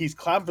he's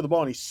clapping for the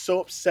ball, and he's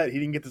so upset he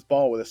didn't get this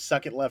ball with a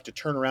second left to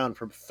turn around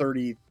from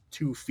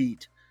 32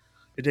 feet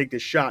to take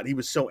this shot. He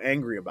was so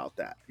angry about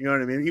that. You know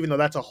what I mean? Even though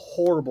that's a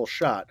horrible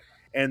shot,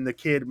 and the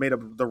kid made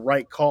the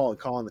right call in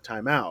calling the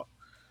timeout.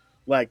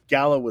 Like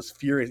Gallo was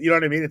furious. You know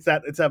what I mean? It's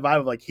that vibe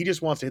of like he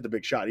just wants to hit the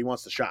big shot. He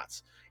wants the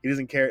shots. He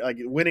doesn't care. Like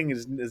winning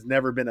has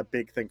never been a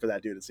big thing for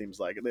that dude. It seems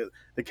like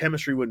the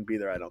chemistry wouldn't be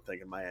there. I don't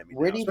think in Miami.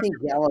 Where now, do you especially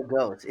think Gallo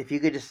goes? If you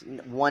could just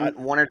one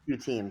or two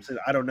teams.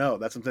 I don't know.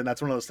 That's something. That's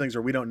one of those things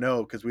where we don't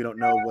know because we don't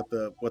know what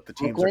the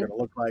teams are Brooklyn? going to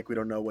look like. We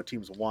don't know what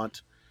teams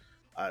want.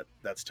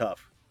 That's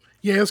tough.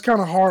 Yeah, it's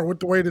kind of hard with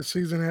the way the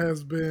season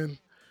has been.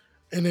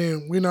 And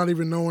then we're not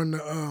even knowing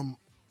the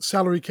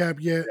salary cap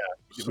yet.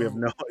 Yeah, we have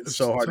no. It's it's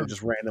so hard to tough.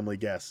 just randomly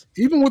guess.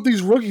 Even with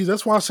these rookies,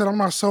 that's why I said I'm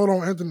not sold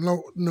on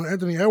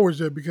Anthony Edwards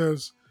yet,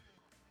 because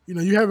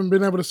you haven't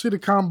been able to see the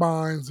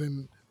combines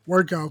and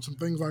workouts and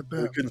things like We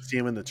that. couldn't see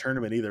him in the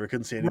tournament either. We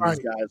couldn't see any of Right,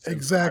 these guys in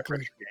exactly.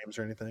 games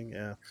or anything.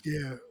 Yeah.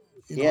 Yeah,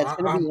 Yeah, it's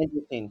going to I'm be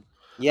interesting.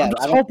 Yeah,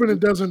 just I don't. hoping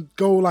it doesn't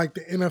go like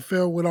the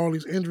NFL with all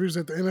these injuries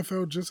that the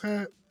NFL just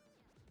had.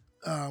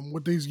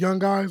 With these young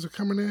guys are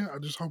coming in, I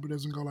just hope it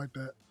doesn't go like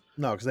that.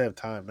 No, because they have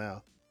time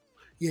now.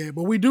 Yeah,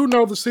 but we do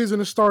know the season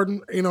is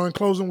starting. In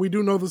closing, we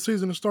do know the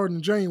season is starting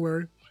in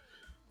January.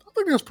 I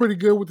think that's pretty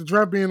good with the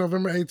draft being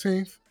November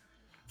 18th.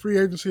 Free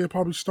agency will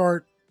probably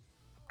start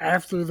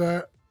after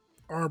that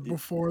or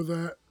before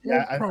that.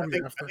 Yeah, Well, I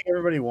think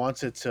everybody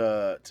wants it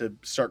to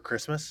start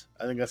Christmas.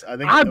 I think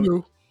I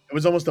do. it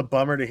was almost a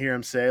bummer to hear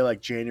him say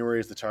like January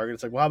is the target.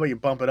 It's like, well, how about you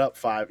bump it up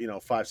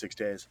 5-6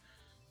 days,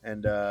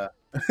 and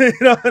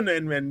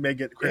and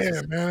make it Christmas.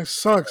 Yeah, man, it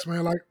sucks,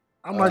 man. Like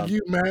I'm like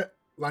you, Matt.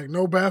 Like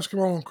no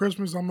basketball on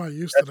Christmas. I'm not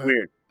used to That's that.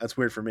 weird. That's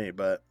weird for me,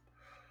 but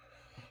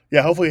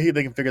Yeah, hopefully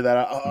they can figure that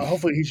out.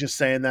 Hopefully he's just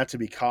saying that to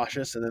be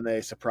cautious, and then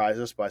they surprise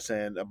us by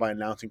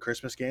announcing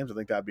Christmas games. I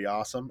think that'd be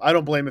awesome. I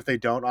don't blame if they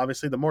don't.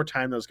 Obviously, the more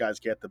time those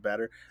guys get, the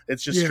better.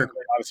 It's just Yeah,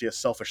 strictly obviously a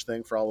selfish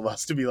thing for all of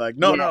us to be like,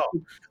 no, Yeah, no,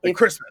 like if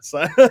Christmas.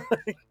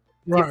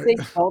 right.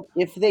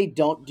 if they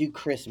don't do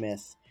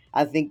Christmas,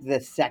 I think the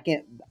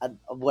second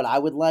what I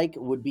would like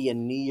would be a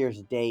New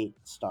Year's Day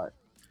start.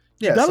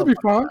 Yeah, That'll be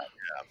something. fun.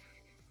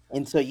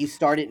 And so you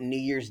start it New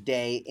Year's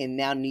Day, and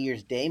now New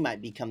Year's Day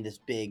might become this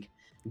big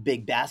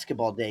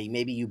basketball day.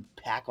 Maybe you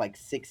pack like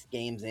 6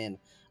 games in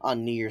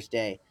on New Year's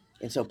Day,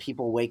 and so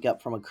people wake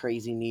up from a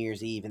crazy New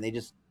Year's Eve and they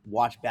just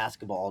watch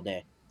basketball all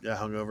day. Yeah,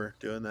 hungover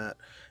doing that.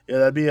 Yeah,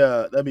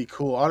 that'd be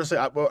cool. Honestly,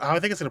 how I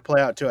think it's going to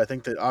play out too. I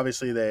think that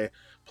obviously they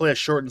play a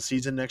shortened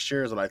season next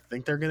year is what I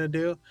think they're going to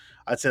do.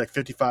 I'd say like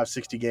 55,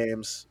 60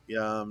 games.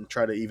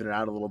 Try to even it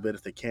out a little bit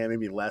if they can,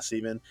 maybe less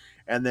even,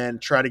 and then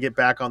try to get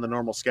back on the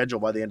normal schedule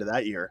by the end of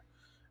that year,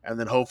 and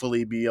then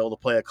hopefully be able to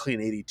play a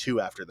clean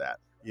 82 after that.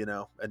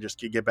 And just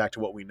get back to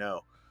what we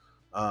know.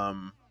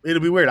 It'll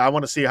be weird. I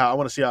want to see how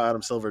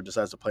Adam Silver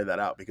decides to play that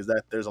out because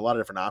there's a lot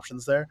of different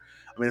options there.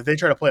 I mean, if they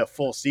try to play a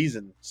full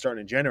season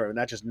starting in January, and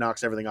that just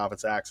knocks everything off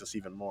its axis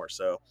even more.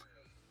 So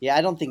Yeah,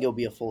 I don't think it'll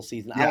be a full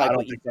season. yeah, I I like don't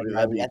what you think said, that'd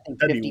Riley. be I think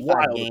that'd be 55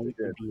 wild if games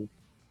they would did. be.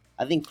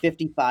 I think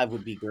 55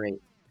 would be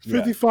great. Yeah,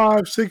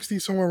 55, 60,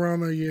 somewhere around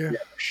there. Yeah,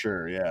 for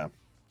sure. Yeah,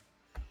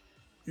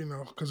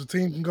 because a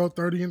team can go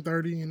 30 and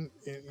 30, and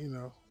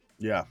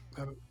yeah,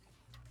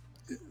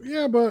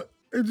 yeah. But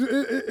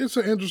it's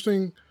an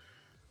interesting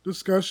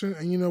discussion,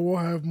 and we'll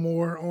have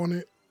more on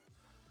it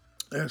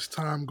as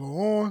time go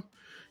on.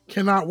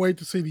 Cannot wait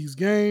to see these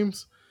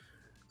games.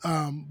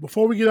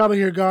 Before we get out of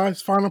here,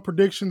 guys, final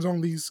predictions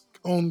on these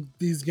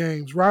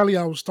games. Riley,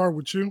 I will start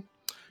with you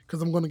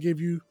because I'm going to give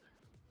you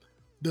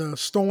the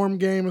Storm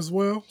game as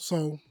well.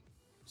 So,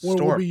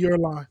 what will be your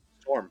line?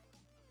 Storm.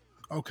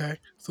 Okay,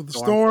 so the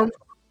Storm. Storm.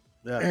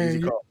 Yeah, And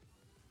easy call.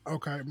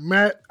 Okay,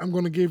 Matt, I'm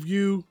going to give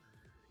you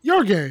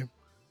your game.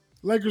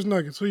 Lakers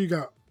Nuggets. Who you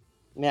got?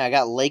 Man, I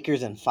got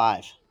Lakers in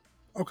 5.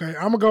 Okay,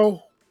 I'm going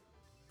to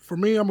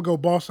go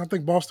Boston. I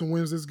think Boston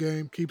wins this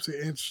game, keeps it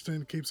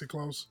interesting, keeps it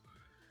close.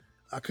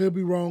 I could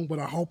be wrong, but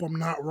I hope I'm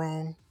not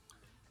wrong.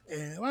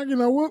 And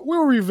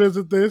we'll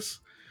revisit this.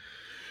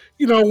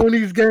 When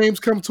these games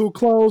come to a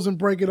close and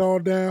break it all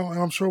down,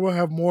 and I'm sure we'll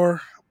have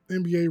more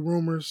NBA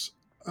rumors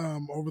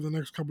over the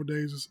next couple of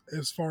days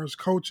as far as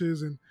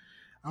coaches, and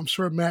I'm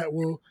sure Matt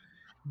will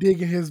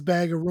dig in his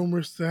bag of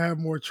rumors to have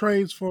more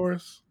trades for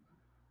us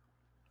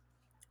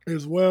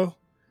as well.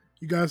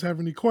 You guys have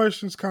any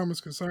questions,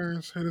 comments,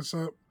 concerns, hit us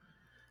up,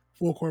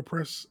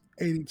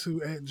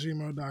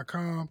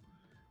 fullcourtpress82@gmail.com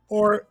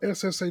or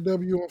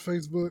SSAW on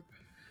Facebook.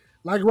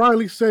 Like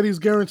Riley said, he's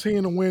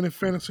guaranteeing a win in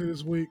fantasy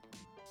this week,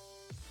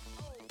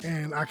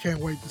 and I can't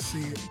wait to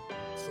see it.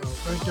 So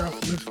thank y'all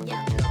for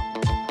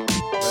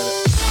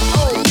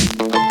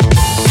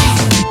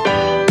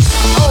listening.